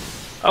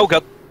 Oh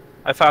god.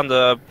 I found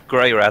the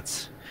grey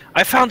rats.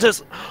 I found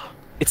this...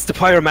 It's the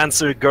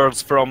pyromancer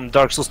girls from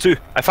Dark Souls 2.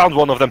 I found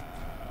one of them.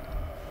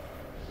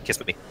 Kiss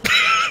me.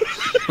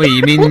 Wait,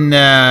 you mean,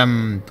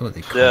 what are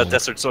they The called?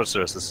 desert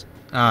sorceresses.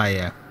 Ah,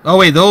 yeah. Oh,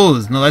 wait,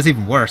 those! No, that's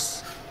even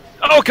worse.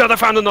 Oh god, I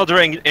found another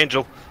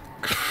angel.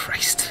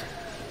 Christ.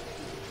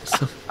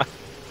 So,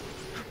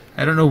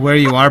 I don't know where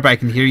you are, but I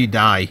can hear you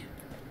die.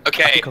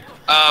 Okay,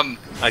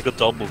 I got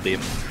double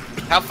beam.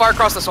 how far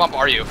across the swamp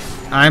are you?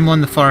 I'm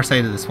on the far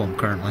side of the swamp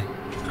currently.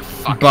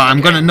 Fuck, But I'm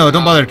okay. gonna... No,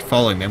 don't bother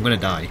following me. I'm gonna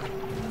die.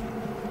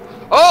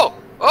 Oh!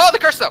 Oh, the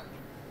curse though!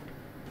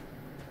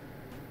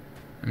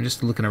 I'm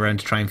just looking around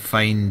to try and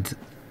find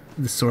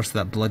the source of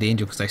that bloody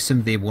angel, because I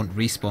assume they won't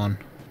respawn.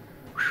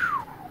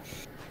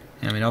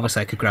 I mean,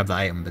 obviously I could grab the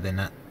item, but then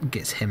that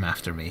gets him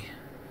after me.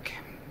 Okay.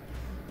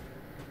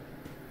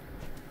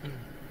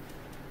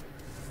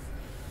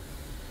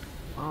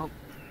 Well,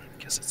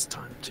 I guess it's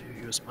time to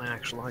use my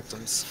actual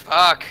items.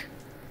 Fuck.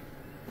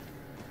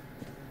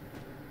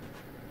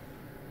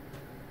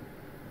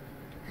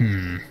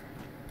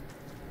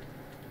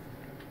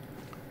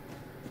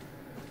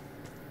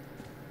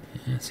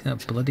 Yeah, see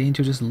that bloody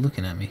angel just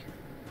looking at me.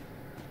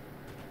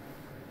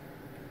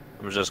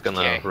 I'm just gonna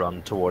Okay.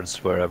 run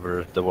towards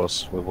wherever there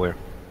was we were.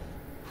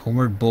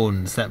 Homeward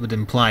bones, that would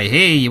imply,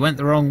 hey, you went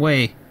the wrong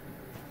way.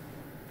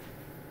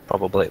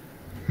 Probably.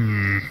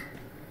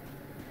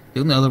 The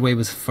only other way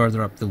was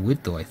further up the wood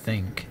though, I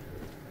think.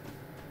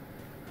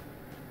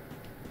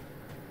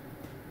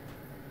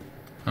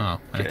 Oh, and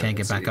I Okay, can't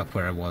get let's back see. up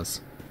where I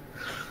was.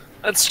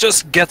 Let's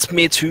just get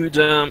me to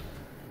the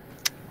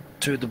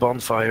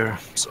bonfire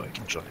so I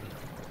can join.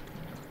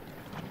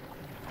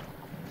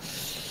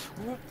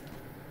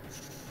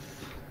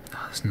 Oh,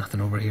 there's nothing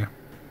over here.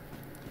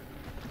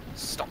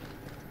 Stop.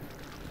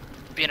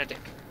 Being a dick.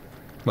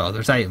 Well,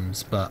 there's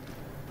items, but...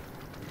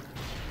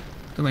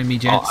 Don't mind me,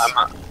 gents.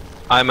 Oh,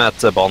 I'm at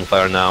the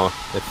bonfire now,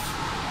 if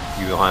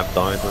you have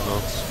died or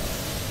not.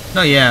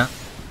 No, yeah.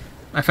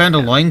 I found a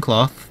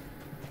loincloth.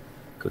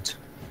 Good.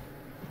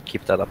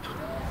 Keep that up.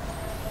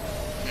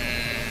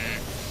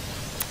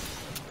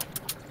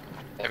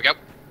 There we go.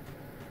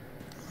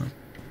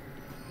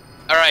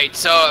 Alright,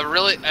 so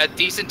a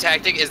decent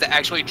tactic is to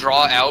actually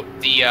draw out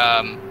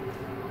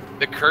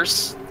the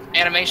curse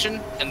animation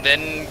and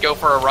then go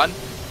for a run.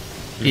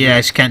 Yeah, I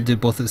just can't do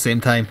both at the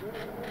same time.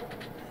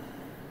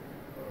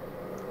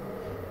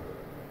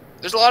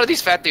 There's a lot of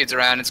these fat dudes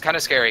around, it's kind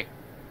of scary.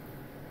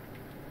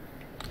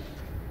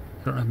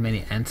 I don't have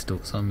many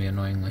antidotes on me,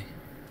 annoyingly.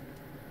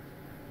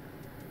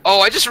 Oh,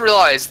 I just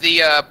realized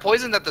the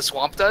poison that the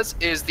swamp does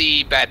is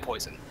the bad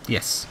poison.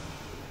 Yes.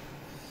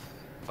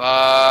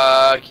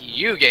 Fuck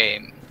you,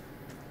 game.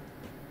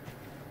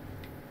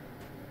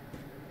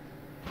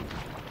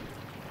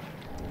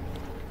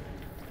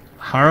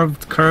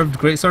 Curved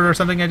greatsword or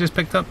something I just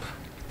picked up?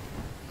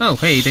 Oh,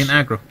 hey, he didn't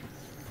aggro.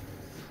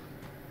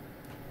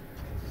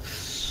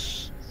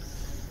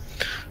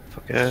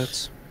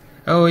 Forget.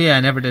 Oh yeah, I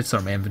never did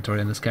sort my inventory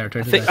on this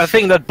character, did I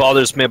think that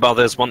bothers me about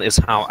this one is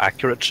how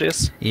accurate she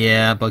is.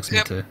 Yeah, it bugs me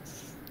Yep. too.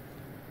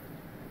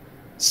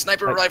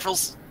 Sniper Like-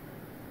 rifles.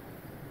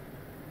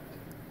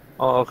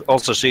 Oh,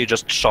 also, she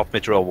just shot me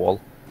through a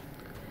wall.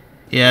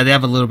 Yeah, they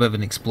have a little bit of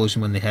an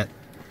explosion when they hit.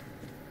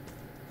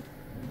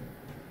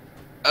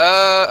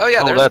 Oh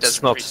yeah, Oh, there's a that's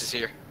desert not- priestess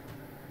here.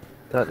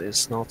 That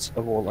is not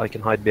a wall I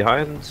can hide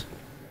behind.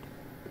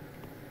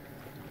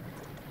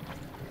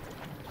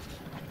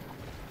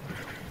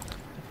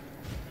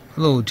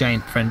 Hello,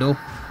 giant friendo.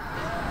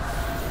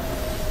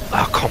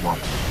 Oh, come on.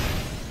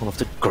 One of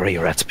the grey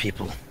rat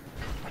people.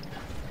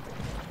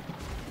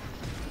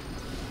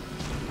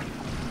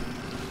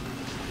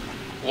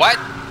 What?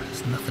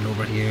 There's nothing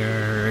over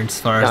here as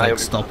far as Yeah, like I-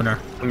 stopping her.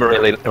 I'm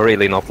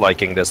really not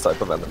liking this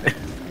type of enemy.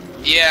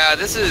 Yeah,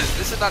 this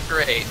is not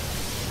great.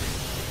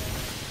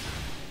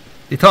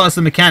 They taught us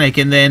the mechanic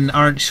and then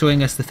aren't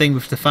showing us the thing we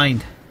have to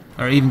find.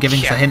 Or even giving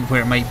us Yeah. a hint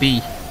where it might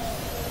be.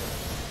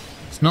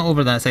 It's not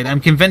over that side. I'm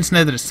convinced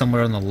now that it's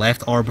somewhere on the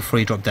left or before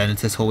you drop down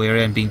into this whole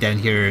area, and being down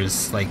here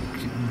is like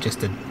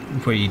just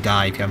where you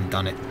die if you haven't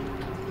done it.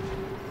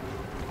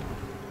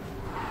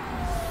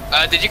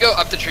 Did you go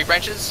up the tree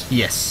branches?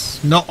 Yes.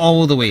 Not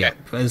all the way Okay.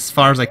 up. As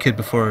far as I could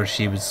before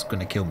she was going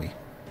to kill me.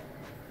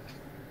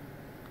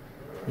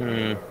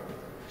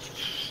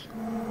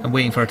 I'm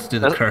waiting for her to do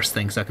the curse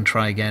thing so I can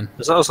try again.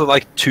 There's also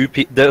like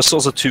there's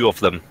also two of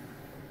them.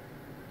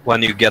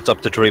 When you get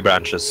up the tree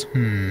branches.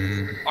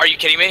 Are you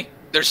kidding me?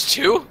 There's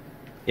two?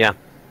 Yeah.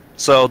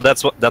 So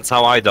that's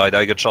how I died.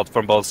 I got shot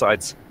from both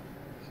sides.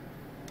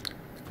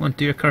 Come on,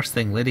 do your curse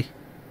thing, lady.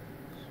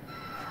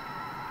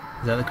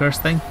 Is that the curse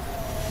thing?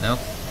 No.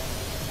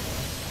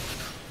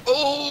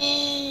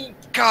 Oh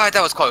god,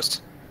 that was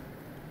close.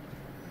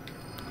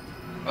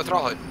 Oh, they're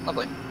all hood.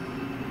 Lovely.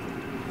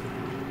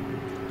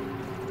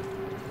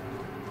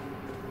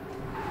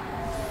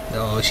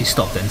 Oh, she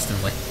stopped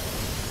instantly.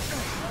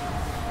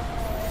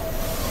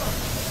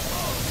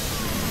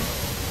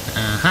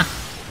 Uh-huh.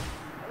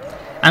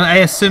 I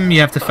assume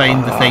you have to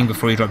find the thing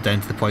before you drop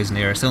down to the poison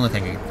area. It's the only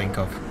thing I can think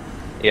of.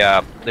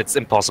 Yeah, it's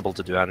impossible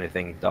to do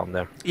anything down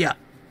there. Yeah.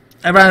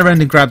 I ran around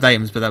and grabbed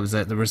items, but that was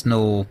it. There was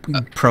no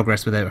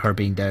progress without her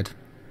being dead.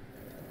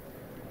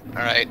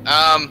 Alright,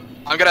 I'm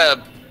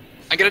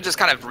gonna just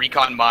kind of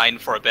recon mine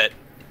for a bit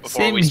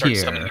before Same we start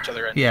here. summoning each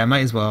other in. Yeah,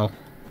 might as well.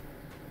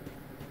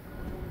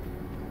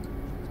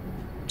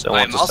 So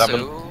I I'm want to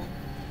summon. also...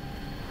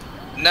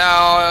 No,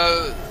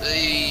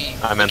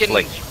 I meant we can-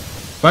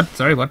 Flik. What?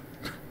 Sorry, what?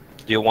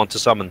 Do you want to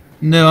summon?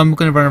 No, I'm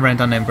going to run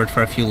around unnumbered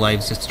for a few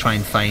lives just to try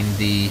and find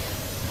the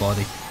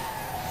body.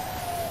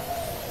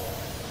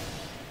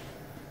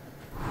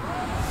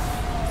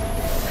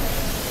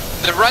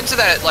 The run to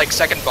that like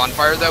second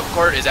bonfire though,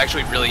 Kort, is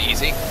actually really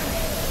easy.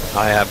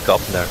 I have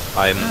gotten there.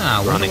 I'm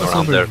running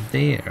around over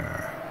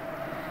there.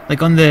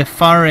 Like on the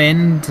far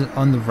end,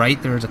 on the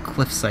right, there's a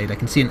cliffside. I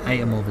can see an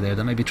item over there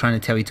that might be trying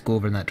to tell you to go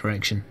over in that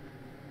direction.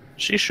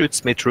 She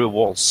shoots me through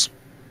walls.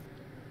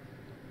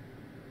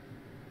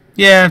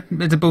 Yeah,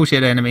 it's a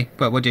bullshit enemy,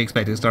 but what do you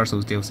expect? It's Dark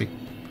Souls DLC.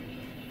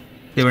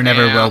 They were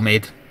never well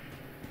made.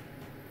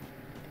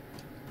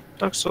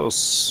 Dark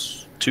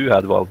Souls 2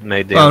 had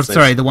well-made DLCs. Oh,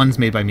 sorry, the ones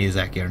made by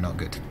Miyazaki are not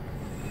good.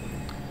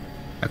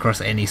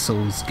 Across any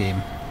Souls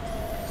game.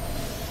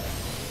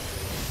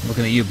 I'm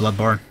looking at you,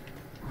 Bloodborne.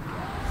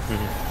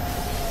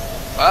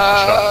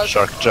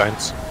 Shark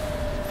giants.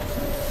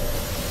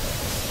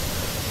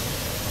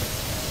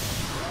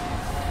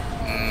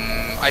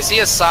 I see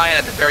a sign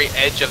at the very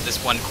edge of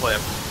this one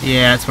cliff.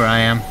 Yeah, that's where I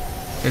am.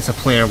 It's a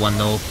player one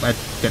though. I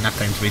didn't have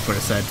time to read what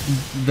it said.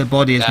 The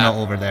body is not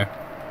over there.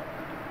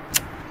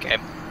 Okay.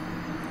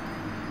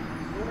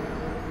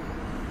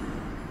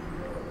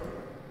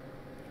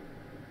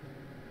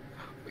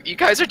 You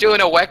guys are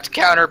doing a Wecht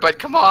counter, but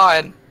come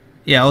on.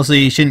 Yeah, also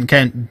you shouldn't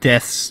count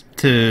deaths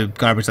to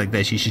garbage like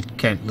this. You should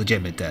count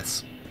legitimate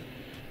deaths.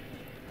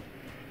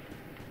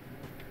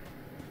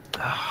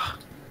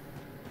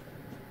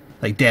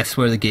 Like deaths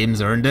where the game's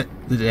earned it.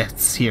 The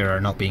deaths here are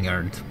not being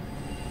earned.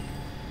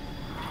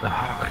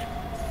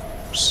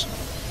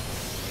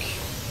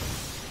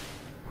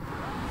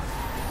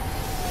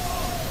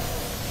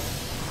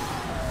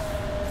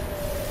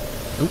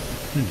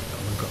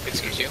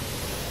 Excuse you.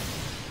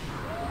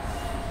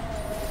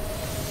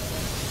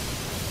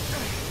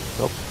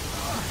 Nope.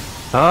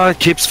 It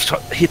keeps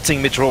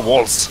hitting me through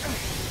walls.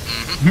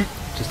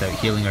 Just out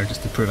healing her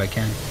just to prove I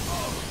can.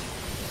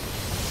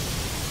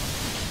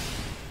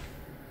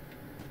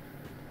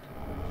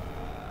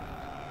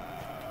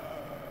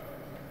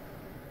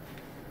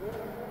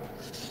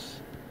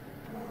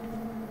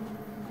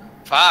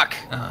 Fuck.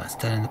 Ah, it's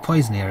down in the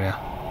poison area.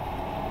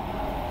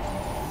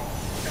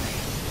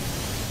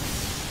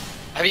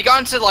 Have you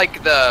gone to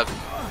like the,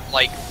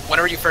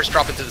 whenever you first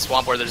drop into the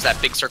swamp where there's that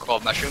big circle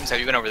of mushrooms? Have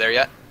you been over there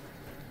yet?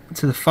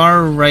 To the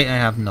far right, I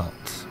have not.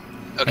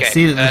 Okay. I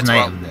see that there's an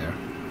item there.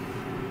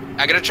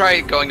 I'm gonna try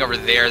going over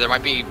there. There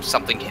might be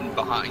something hidden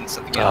behind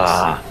something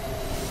else.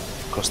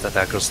 Cross that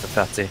across the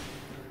fatty.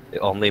 The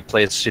only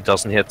place she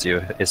doesn't hit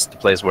you is the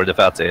place where the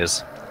fatty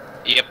is.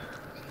 Yep.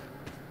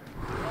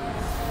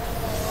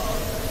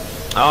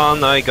 Oh,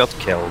 no, I got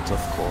killed, of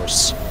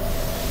course.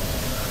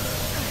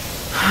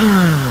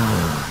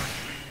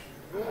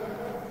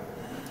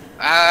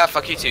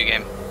 Fuck you too,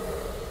 game.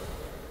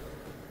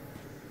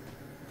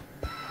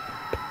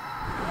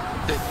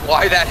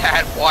 Why that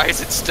hat? Why is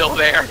it still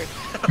there?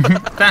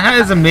 That hat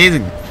is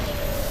amazing.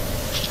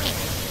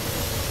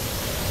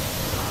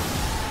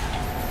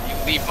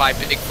 You leave my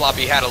big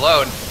floppy hat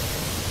alone.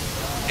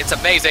 It's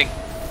amazing.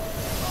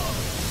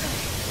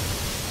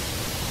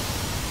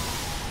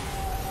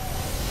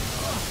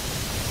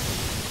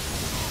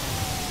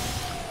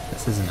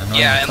 This isn't annoying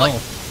Yeah, at and all.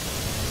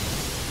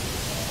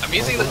 I'm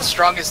using the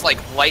strongest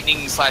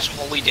lightning /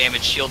 holy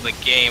damage shield in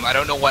the game. I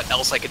don't know what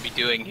else I could be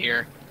doing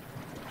here.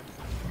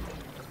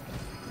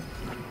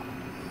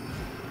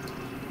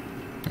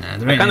 Nah,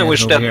 there ain't kinda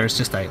wish over that- here, it's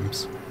just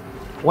items.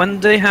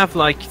 When they have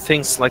like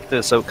things like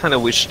this, I kind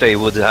of wish they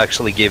would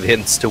actually give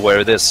hints to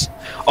where it is.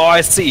 Oh, I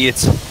see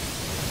it.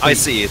 I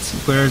see it.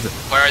 Where is it?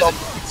 Where is it?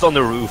 It's on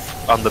the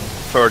roof, on the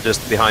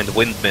furthest behind the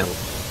windmill.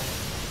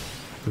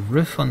 The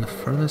roof on the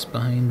furthest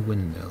behind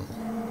windmill.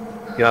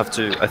 You have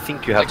to. I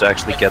think you have to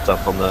actually get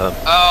up on the.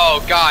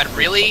 Oh god,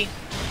 really?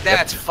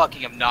 That's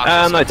fucking obnoxious.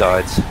 And I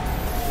died.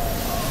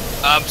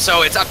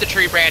 So it's up the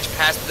tree branch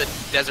past the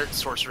desert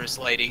sorceress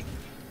lady.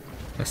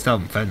 I still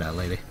haven't found that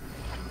lady.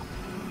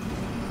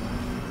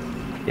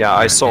 Yeah,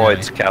 I saw Yeah.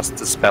 it cast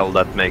the spell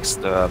that makes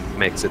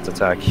it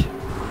attack.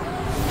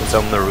 It's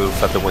on the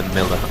roof at the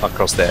windmill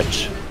across the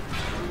edge.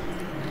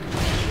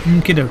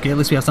 Okay, at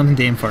least we have something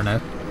to aim for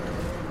now.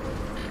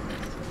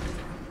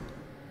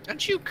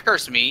 Don't you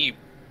curse me, you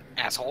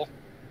asshole.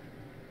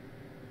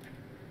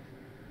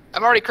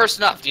 I'm already cursed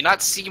enough. Do you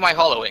not see my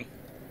hollowing?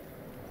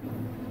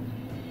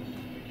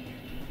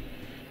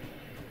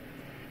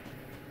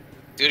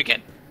 Do it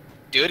again.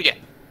 Do it again.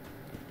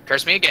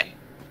 Curse me again.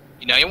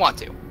 You know you want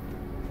to.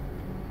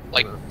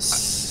 Like,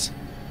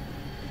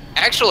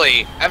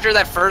 actually, after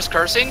that first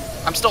cursing,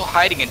 I'm still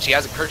hiding and she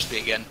hasn't cursed me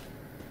again.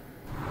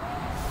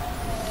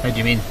 How do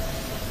you mean?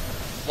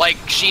 Like,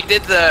 she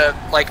did the,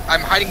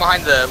 I'm hiding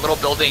behind the little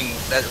building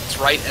that's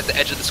right at the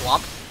edge of the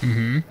swamp.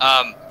 Mm-hmm.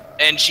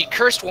 And she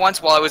cursed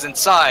once while I was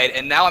inside,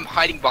 and now I'm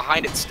hiding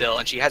behind it still,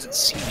 and she hasn't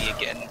seen me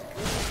again.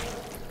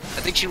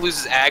 I think she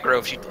loses aggro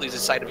if she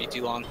loses sight of me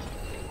too long.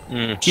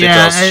 She Yeah,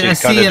 does. She I kinda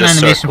see an just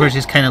animation circle. where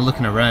she's kind of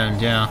looking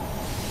around, yeah.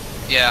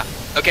 Yeah.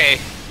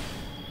 Okay.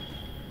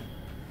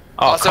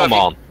 Oh, Also, come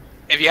on.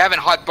 If you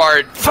haven't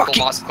hotbarred Fucking-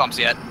 triple moss clumps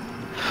yet,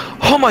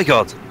 Oh my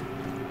god!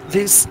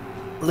 These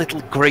little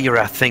grey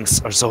rat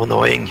things are so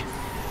annoying.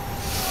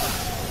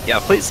 Yeah,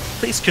 please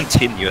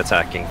continue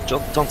attacking.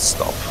 Don't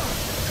stop.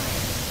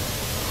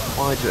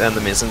 Why do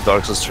enemies in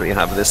Dark Souls 3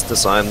 have this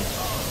design?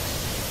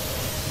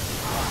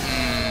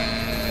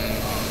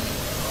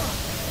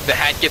 The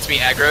hat gets me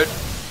aggroed.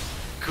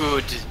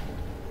 Good.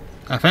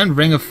 I found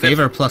Ring of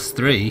Favor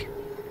 +3.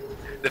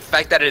 The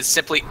fact that it is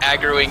simply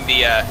aggroing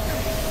the I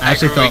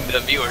actually aggroing thought... the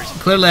viewers.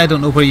 Clearly I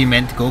don't know where you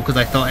meant to go, because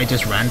I thought I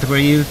just ran to where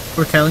you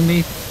were telling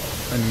me,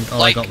 and all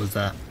Like- I got was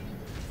that.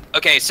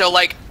 Okay, so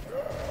like,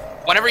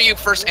 whenever you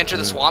first enter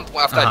the swamp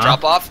off that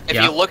drop off, if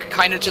Yeah. you look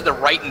kind of to the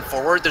right and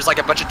forward, there's like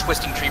a bunch of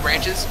twisting tree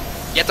branches.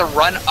 You have to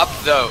run up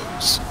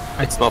those.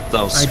 It's not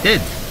those. I did.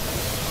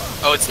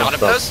 Oh, it's not up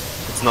those?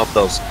 It's not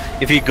those.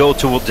 If you go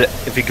to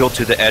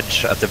the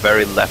edge at the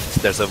very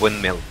left, there's a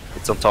windmill.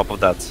 It's on top of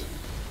that.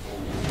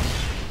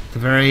 The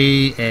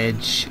very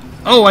edge.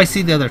 Oh, I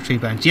see the other tree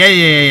branch.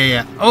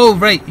 Yeah. Oh,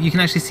 right. You can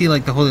actually see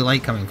like the holy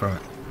light coming from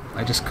it.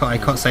 I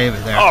caught sight of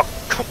it there. Oh,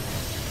 come!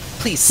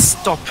 Please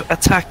stop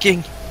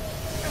attacking.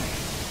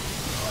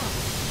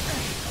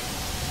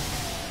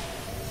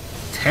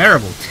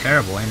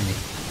 Terrible enemy.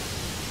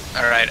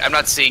 Alright, I'm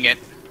not seeing it.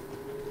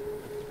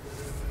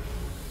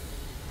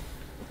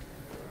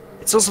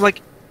 It's also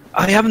like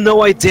I have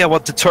no idea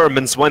what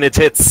determines when it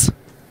hits.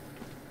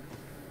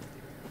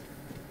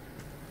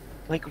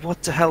 Like,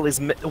 what the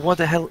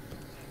hell?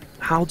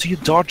 How do you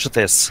dodge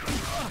this?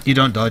 You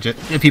don't dodge it.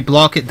 If you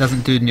block, it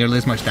doesn't do nearly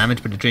as much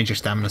damage, but it drains your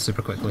stamina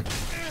super quickly.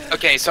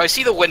 Okay, so I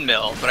see the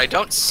windmill, but I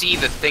don't see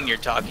the thing you're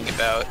talking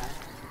about.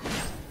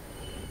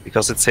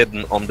 Because it's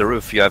hidden on the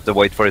roof, you have to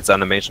wait for its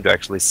animation to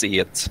actually see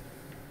it.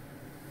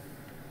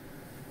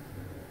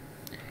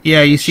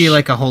 Yeah, you see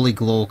like a holy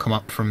glow come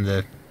up from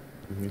the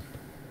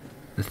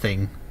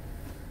thing.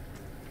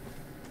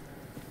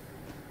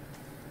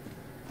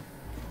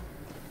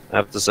 I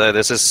have to say,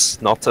 this is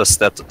not a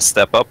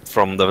step up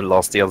from the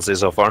last DLC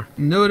so far.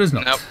 No, it is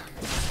not. Nope.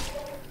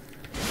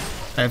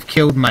 I've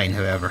killed mine,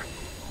 however.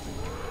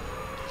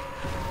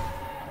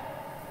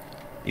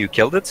 You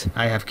killed it?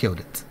 I have killed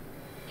it.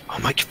 Oh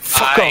my god,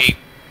 fuck off!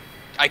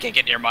 I can't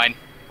get near mine.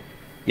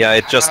 Yeah,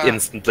 it just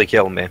instantly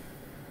killed me.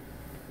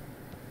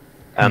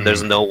 And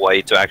there's no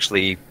way to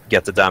actually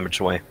get the damage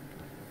away.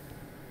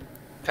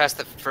 Past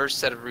the first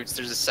set of roots,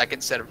 there's a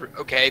second set of roots.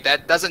 Okay,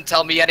 that doesn't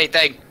tell me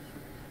anything.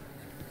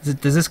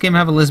 Does this game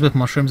have Elizabeth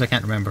mushrooms? I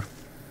can't remember.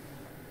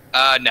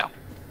 No.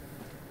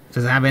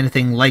 Does it have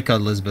anything like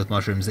Elizabeth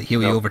mushrooms that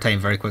heal you over time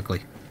very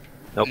quickly?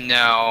 Nope.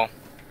 No.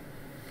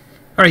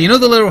 Alright, you know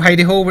the little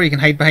hidey hole where you can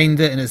hide behind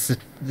it and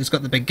it's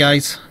got the big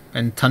guys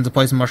and tons of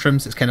poison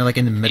mushrooms? It's kind of like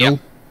in the middle. Yep.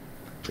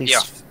 Please. Yeah.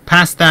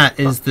 Past that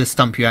is the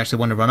stump you actually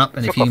want to run up,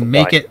 and if you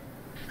make it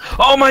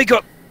Oh my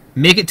god!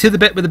 make it to the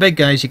bit with the big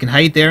guys, you can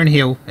hide there and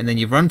heal, and then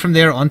you run from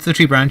there onto the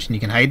tree branch and you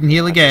can hide and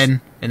heal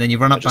again, and then you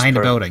run up behind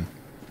a building.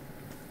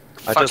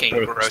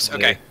 Fucking gross.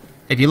 Okay.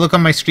 If you look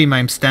on my stream,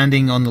 I'm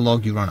standing on the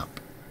log you run up.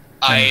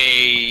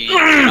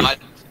 I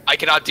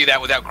cannot do that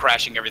without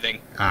crashing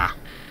everything. Ah.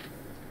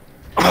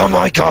 Oh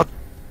my god!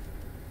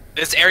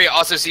 This area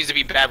also seems to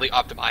be badly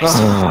optimized.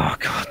 Oh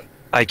god.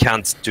 I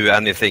can't do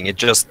anything, it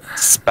just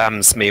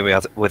spams me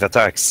with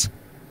attacks.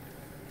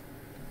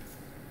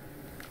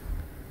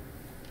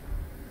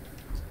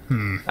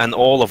 And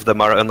all of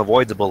them are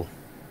unavoidable.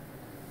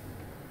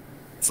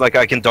 It's like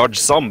I can dodge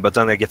some, but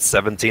then I get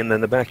 17 in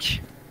the back.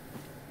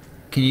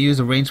 Can you use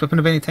a ranged weapon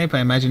of any type? I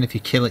imagine if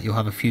you kill it, you'll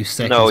have a few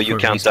seconds. No, you before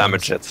it can't respawns.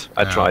 damage it.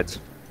 I No. tried.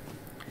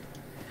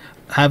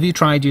 Have you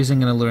tried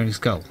using an alluring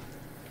skull?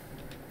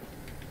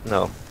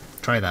 No,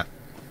 Try that.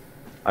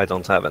 I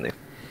don't have any.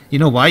 You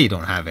know why you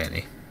don't have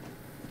any?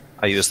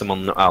 I used them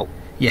on Owl.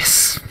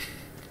 Yes.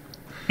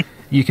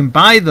 You can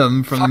buy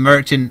them from the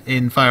merchant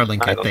in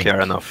Firelink, I I don't think. care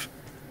enough.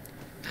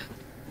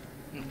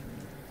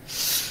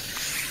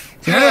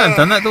 See, now that I've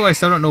done that though, I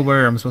still don't know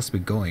where I'm supposed to be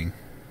going.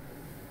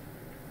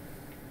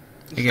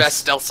 I guess- Best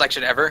stealth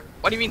section ever.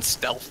 What do you mean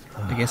stealth?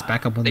 I guess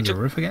back up on They the took-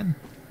 roof again?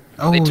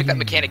 Oh, They took yeah. that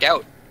mechanic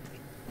out.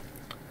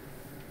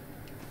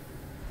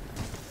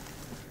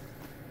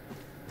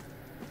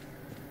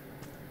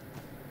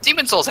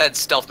 Demon Souls had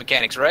stealth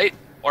mechanics, right?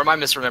 Or am I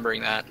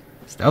misremembering that?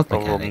 Stealth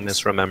Probably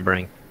mechanics.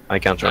 misremembering. I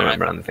can't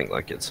remember anything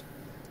like it.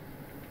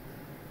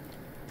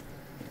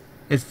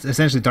 It's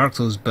essentially Dark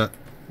Souls, but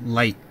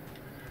light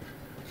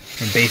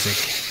and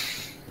basic.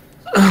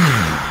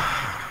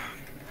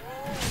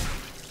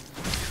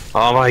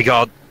 Oh my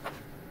god.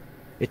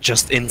 It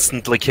just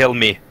instantly killed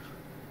me.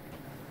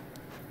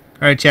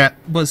 Alright, chat.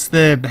 What's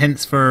the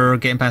hints for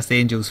getting past the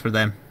angels for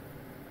them?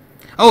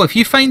 Oh, if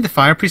you find the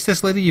Fire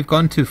Priestess lady, you've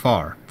gone too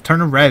far.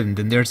 Turn around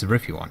and there's the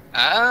roof you want.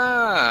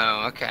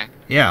 Oh, okay.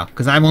 Yeah,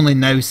 because I'm only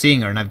now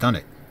seeing her and I've done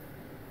it.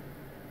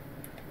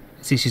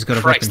 See, she's got a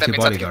whip Christ, and that two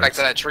means I have to get back bodyguards.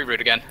 to that tree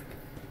root again.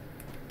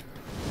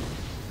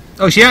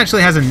 Oh, she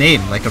actually has a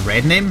name, like a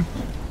red name.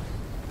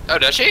 Oh,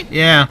 does she?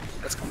 Yeah.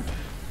 That's cool.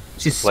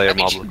 She's Player I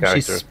think model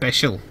character. She's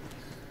special.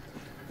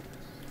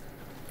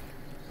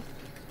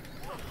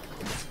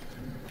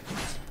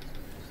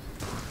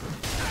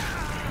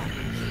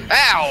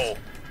 Ow!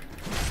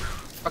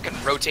 Fucking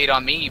rotate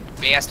on me, you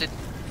bastard.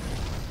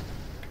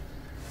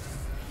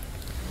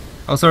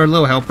 Also, our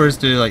little helpers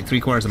do like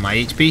 3/4 of my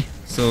HP,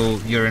 so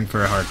you're in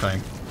for a hard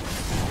time.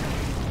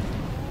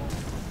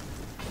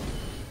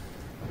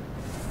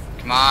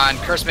 Come on,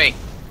 curse me.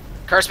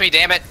 Curse me,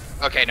 damn it.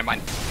 Okay, never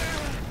mind.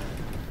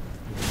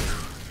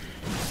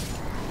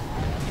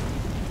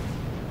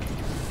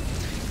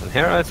 And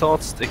here I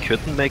thought they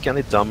couldn't make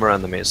any dumber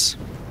enemies.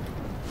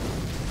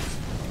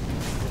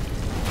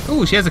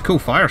 Oh, she has a cool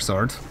fire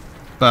sword,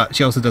 but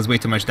she also does way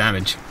too much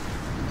damage.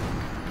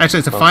 Actually,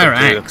 it's a Welcome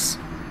fire to- axe.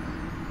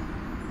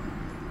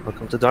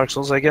 Welcome to Dark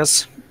Souls, I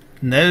guess.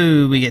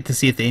 Now we get to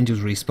see if the angels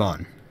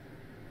respawn.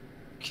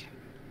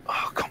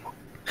 Oh, come on.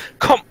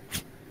 Come!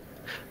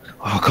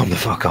 Oh, come the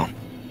fuck on.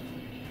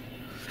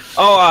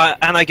 Oh,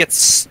 and I get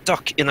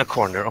stuck in a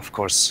corner, of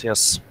course.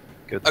 Yes.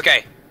 Good.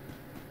 Okay.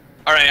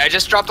 Alright, I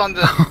just dropped on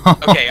the...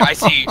 Okay, I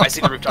see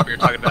the rooftop you're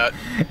talking about.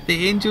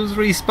 The angels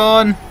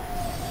respawn.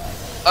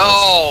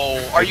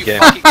 Oh, are you Okay.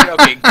 fucking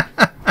joking?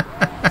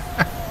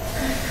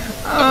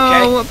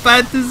 Oh, what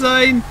bad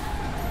design!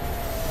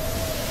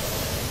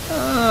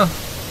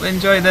 Oh,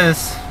 enjoy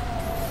this.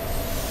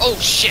 Oh,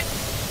 shit.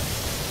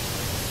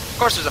 Of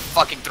course there's a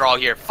fucking thrall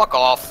here. Fuck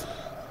off.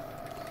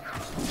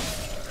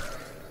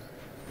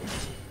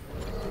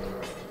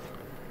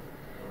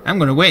 I'm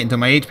gonna wait until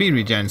my HP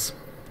regens,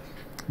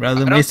 rather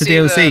than I don't waste the see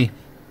DLC.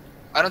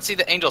 I don't see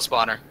the angel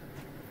spawner.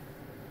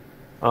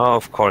 Oh,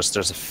 of course,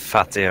 there's a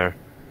fat here.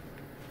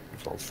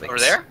 Of all things. Over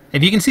there?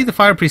 If you can see the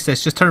fire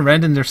priestess, just turn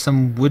around and there's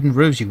some wooden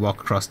roofs you walk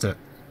across to.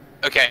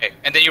 Okay,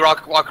 and then you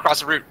walk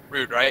across the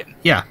route, right?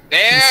 Yeah.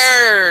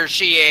 There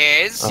she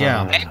is!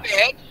 Yeah. Hey,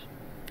 bitch!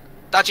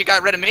 Thought you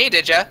got rid of me,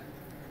 did ya?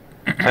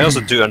 I also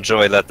do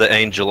enjoy that the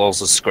angel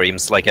also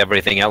screams like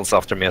everything else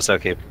after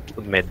Miyazaki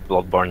made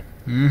Bloodborne.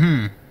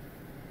 Mm-hmm.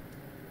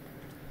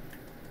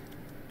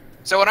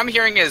 So what I'm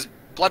hearing is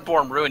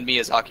Bloodborne ruined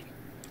Miyazaki.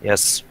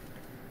 Yes.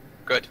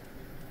 Good.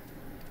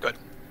 Good.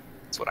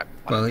 That's what I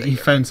Well, wanted to he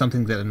hear. found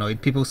something that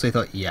annoyed people, so he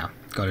thought, yeah,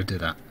 gotta do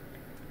that.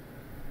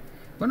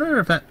 Wonder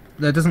if that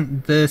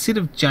doesn't... The Seed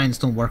of Giants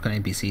don't work on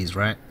NPCs,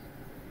 right?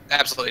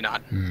 Absolutely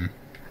not. Hmm.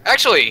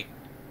 Actually,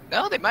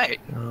 no, they might.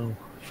 Oh,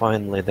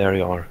 finally, there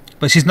you are.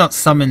 But she's not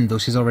summoned, though.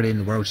 She's already in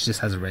the world. She just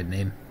has a red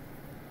name.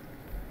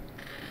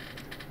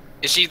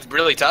 Is she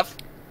really tough?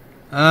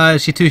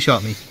 She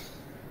two-shot me.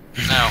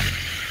 No.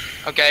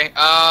 Okay,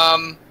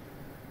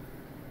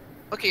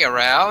 looking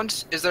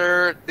around,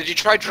 did you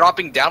try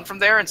dropping down from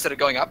there instead of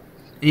going up?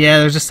 Yeah,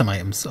 there's just some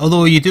items.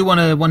 Although you do want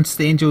to, once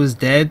the angel is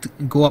dead,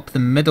 go up the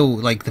middle,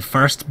 like the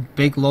first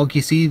big log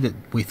you see that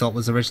we thought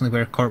was originally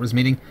where Kort was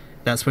meeting.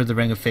 That's where the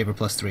Ring of Favor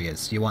 +3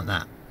 is. You want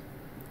that.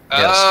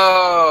 Yes.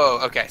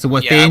 Oh, okay. So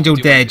with Yeah, the angel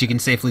do- dead, you can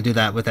safely do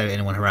that without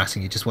anyone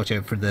harassing you. Just watch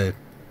out for the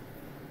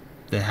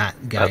hat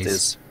guys. That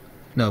is.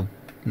 No,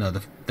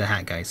 the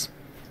hat guys.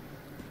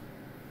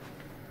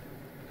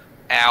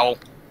 Ow.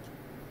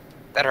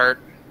 That hurt.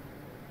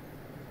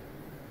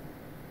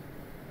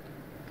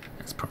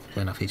 That's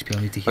probably enough HP.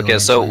 I need to heal. Okay,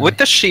 so eventually. with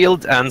the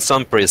shield and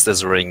Sun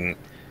Priestess ring,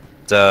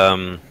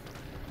 the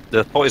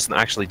poison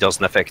actually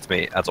doesn't affect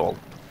me at all.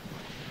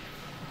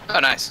 Oh,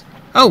 nice.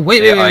 Oh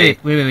wait, Yeah,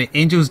 wait.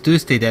 Angels do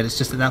stay dead. It's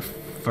just that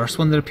first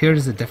one that appeared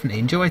is a different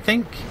angel, I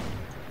think.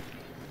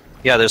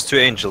 Yeah, there's 2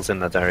 angels in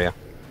that area.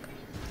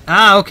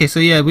 Ah, okay. So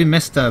yeah, we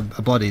missed a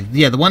body.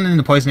 Yeah, the one in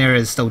the poison area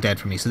is still dead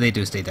for me, so they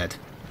do stay dead.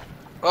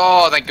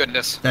 Oh, thank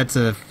goodness. That's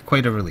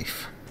quite a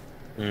relief.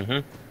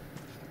 Mm-hmm.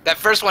 That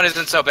first one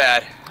isn't so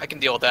bad. I can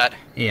deal with that.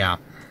 Yeah.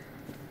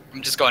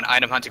 I'm just going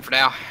item hunting for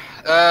now.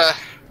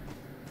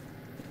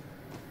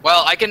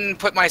 Well, I can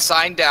put my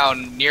sign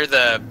down near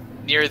the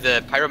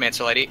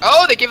pyromancer lady.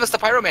 Oh, they give us the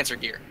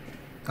pyromancer gear.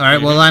 All right.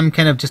 Well, I'm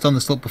kind of just on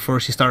the slope before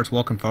she starts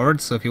walking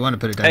forward. So if you want to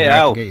put it down, Hey there, I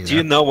Al, can get do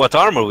you there. know what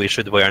armor we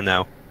should wear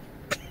now?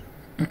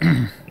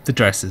 The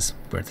dresses?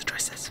 Wear the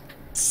dresses.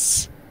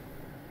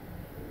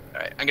 All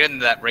right, I'm getting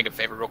into that ring of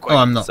favor real quick. Oh,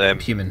 I'm not Same.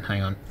 human.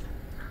 Hang on.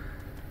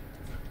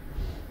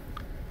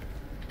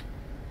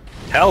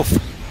 Health.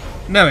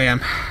 No, I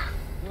am.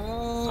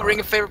 Ooh, ring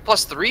of favor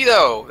 +3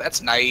 though.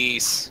 That's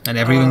nice. And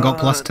everyone got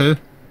 +2.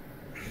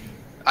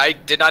 I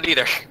did not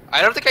either.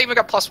 I don't think I even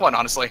got +1,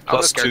 honestly. I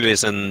was +2 scared.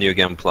 is in New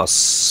Game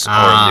Plus.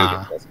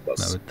 Ah. Or New Game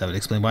Plus. That would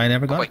explain why I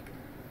never Oh got boy. it.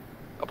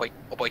 Oh boy.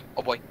 Oh boy.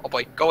 Oh boy. Oh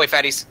boy. Go away,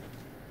 fatties.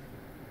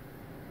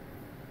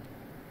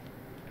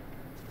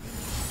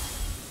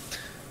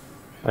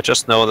 I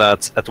just know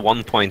that at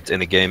one point in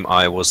the game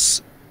I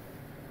was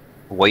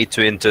way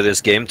too into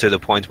this game to the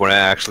point where I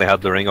actually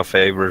had the Ring of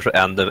Favor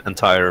and the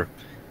entire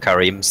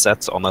Karim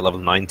set on a level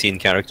 19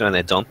 character, and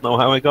I don't know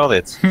how I got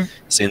it.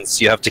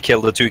 Since you have to kill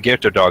the 2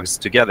 Gearter dogs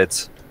to get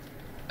it.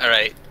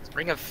 Alright.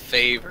 Ring of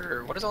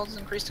favor. What is all this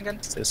increased again?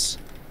 What's this?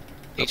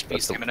 HP, that's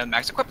the- stamina,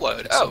 max equip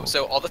load. Oh, So-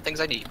 so all the things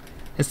I need.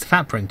 It's the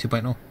Fat Pring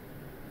 2.0.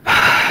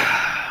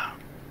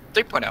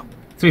 3.0.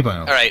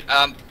 3.0. Alright,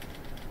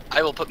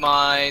 I will put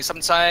my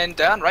summon sign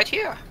down right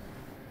here.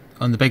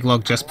 On the big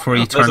log just before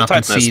you There's turn a up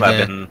and Titanus see lab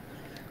the... in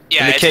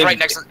Yeah, the it's cave. right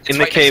next to In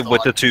the cave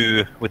with the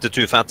 2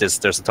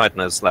 fatties, there's a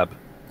Titanus lab.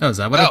 Oh, is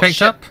that what I Oh, picked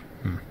shit. up?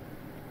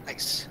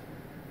 Nice.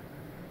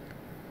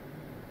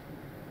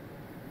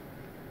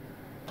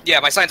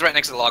 Yeah, my sign's right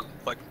next to the log.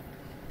 Look.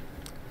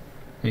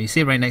 When you see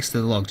it right next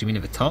to the log, do you mean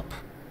at the top?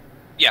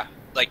 Yeah.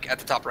 like at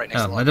the top right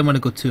next to the Oh, I log. didn't want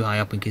to go too high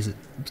up in case it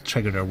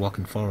triggered her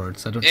walking forward,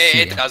 so I don't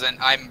see It doesn't.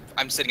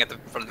 I'm sitting at the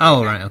front of the Oh,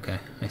 gate now. right, okay.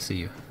 I see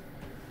you.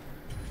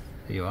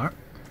 There you are.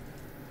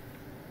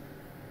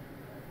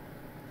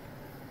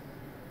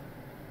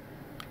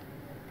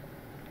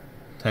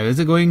 How is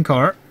it going,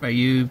 Kort? Are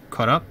you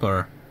caught up,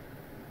 or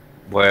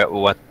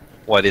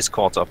What is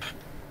caught up?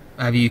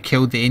 have you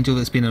killed the angel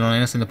that's been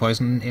annoying us in the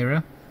poison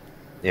area?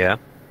 Yeah.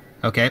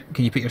 Okay,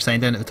 can you put your sign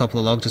down at the top of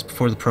the log just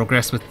before the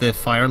progress with the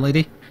fire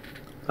lady?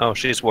 Oh,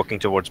 she's walking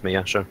towards me.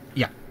 Yeah, sure.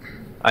 Yeah.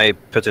 I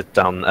put it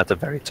down at the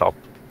very top,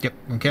 Yep,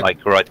 okay.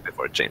 like right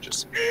before it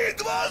changes.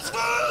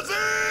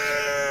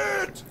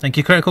 Thank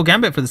you, Critical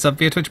Gambit, for the sub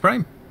via Twitch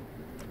Prime.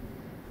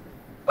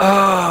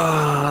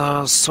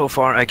 So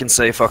far I can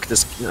say fuck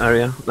this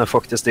area. No,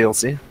 fuck this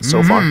DLC.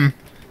 So far. Mhm.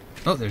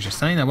 Oh, there's your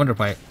sign. I wonder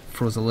why it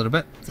froze a little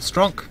bit. It's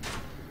strong.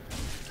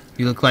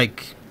 You look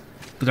like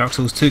the Dark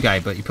Souls 2 guy,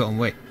 but you put on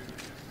weight.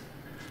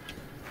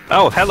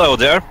 Oh, hello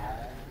there.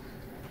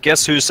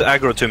 Guess who's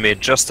aggro to me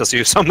just as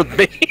you summoned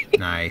me?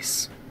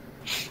 Nice.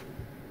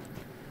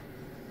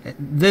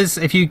 This,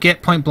 if you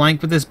get point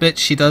blank with this bitch,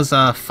 she does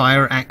a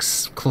fire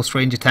axe close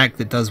range attack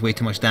that does way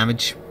too much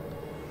damage.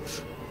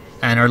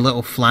 And her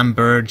little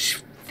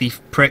flamberge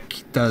thief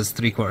prick does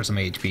 3/4 of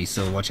my HP,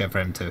 so watch out for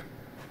him too.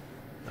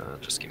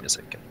 Just give me a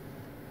second.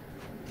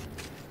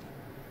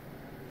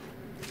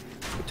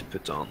 Need to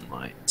put on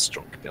my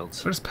strong build.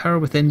 What does Power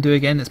Within do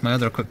again? It's my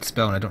other equipped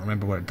spell and I don't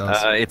remember what it does.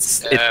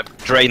 It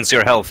drains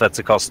your health at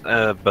the cost,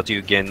 but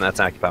you gain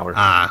attack power.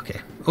 Ah,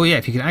 okay. Oh yeah,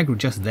 if you could aggro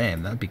just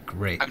them, that'd be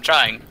great. I'm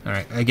trying.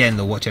 Alright, again,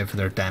 though, watch out for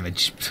their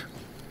damage.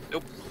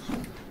 Nope.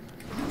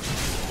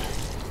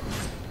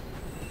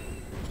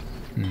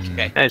 Hmm.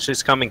 Okay. Hey,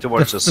 she's coming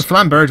towards The us.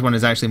 Flamberge one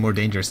is actually more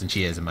dangerous than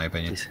she is, in my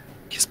opinion.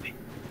 Kiss me.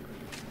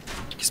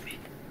 Kiss me.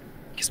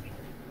 Kiss me.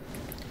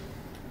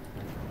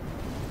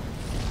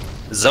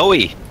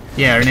 Zoe!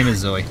 Yeah, her name is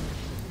Zoe.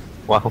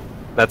 Wow,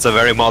 that's a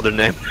very modern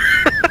name.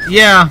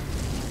 Yeah.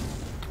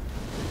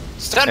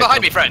 Stand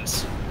behind me,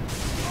 friends.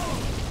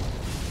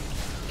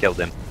 Killed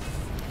him.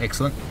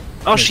 Excellent.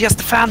 Oh, she has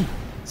the fan!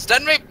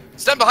 Stand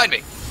behind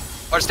me.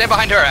 Or stand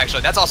behind her,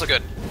 actually. That's also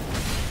good.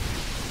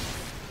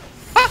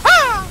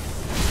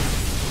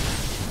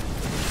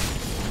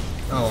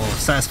 Oh,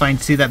 satisfying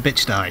to see that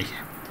bitch die.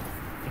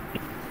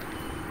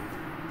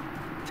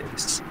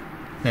 This.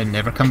 Then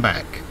never come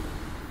back.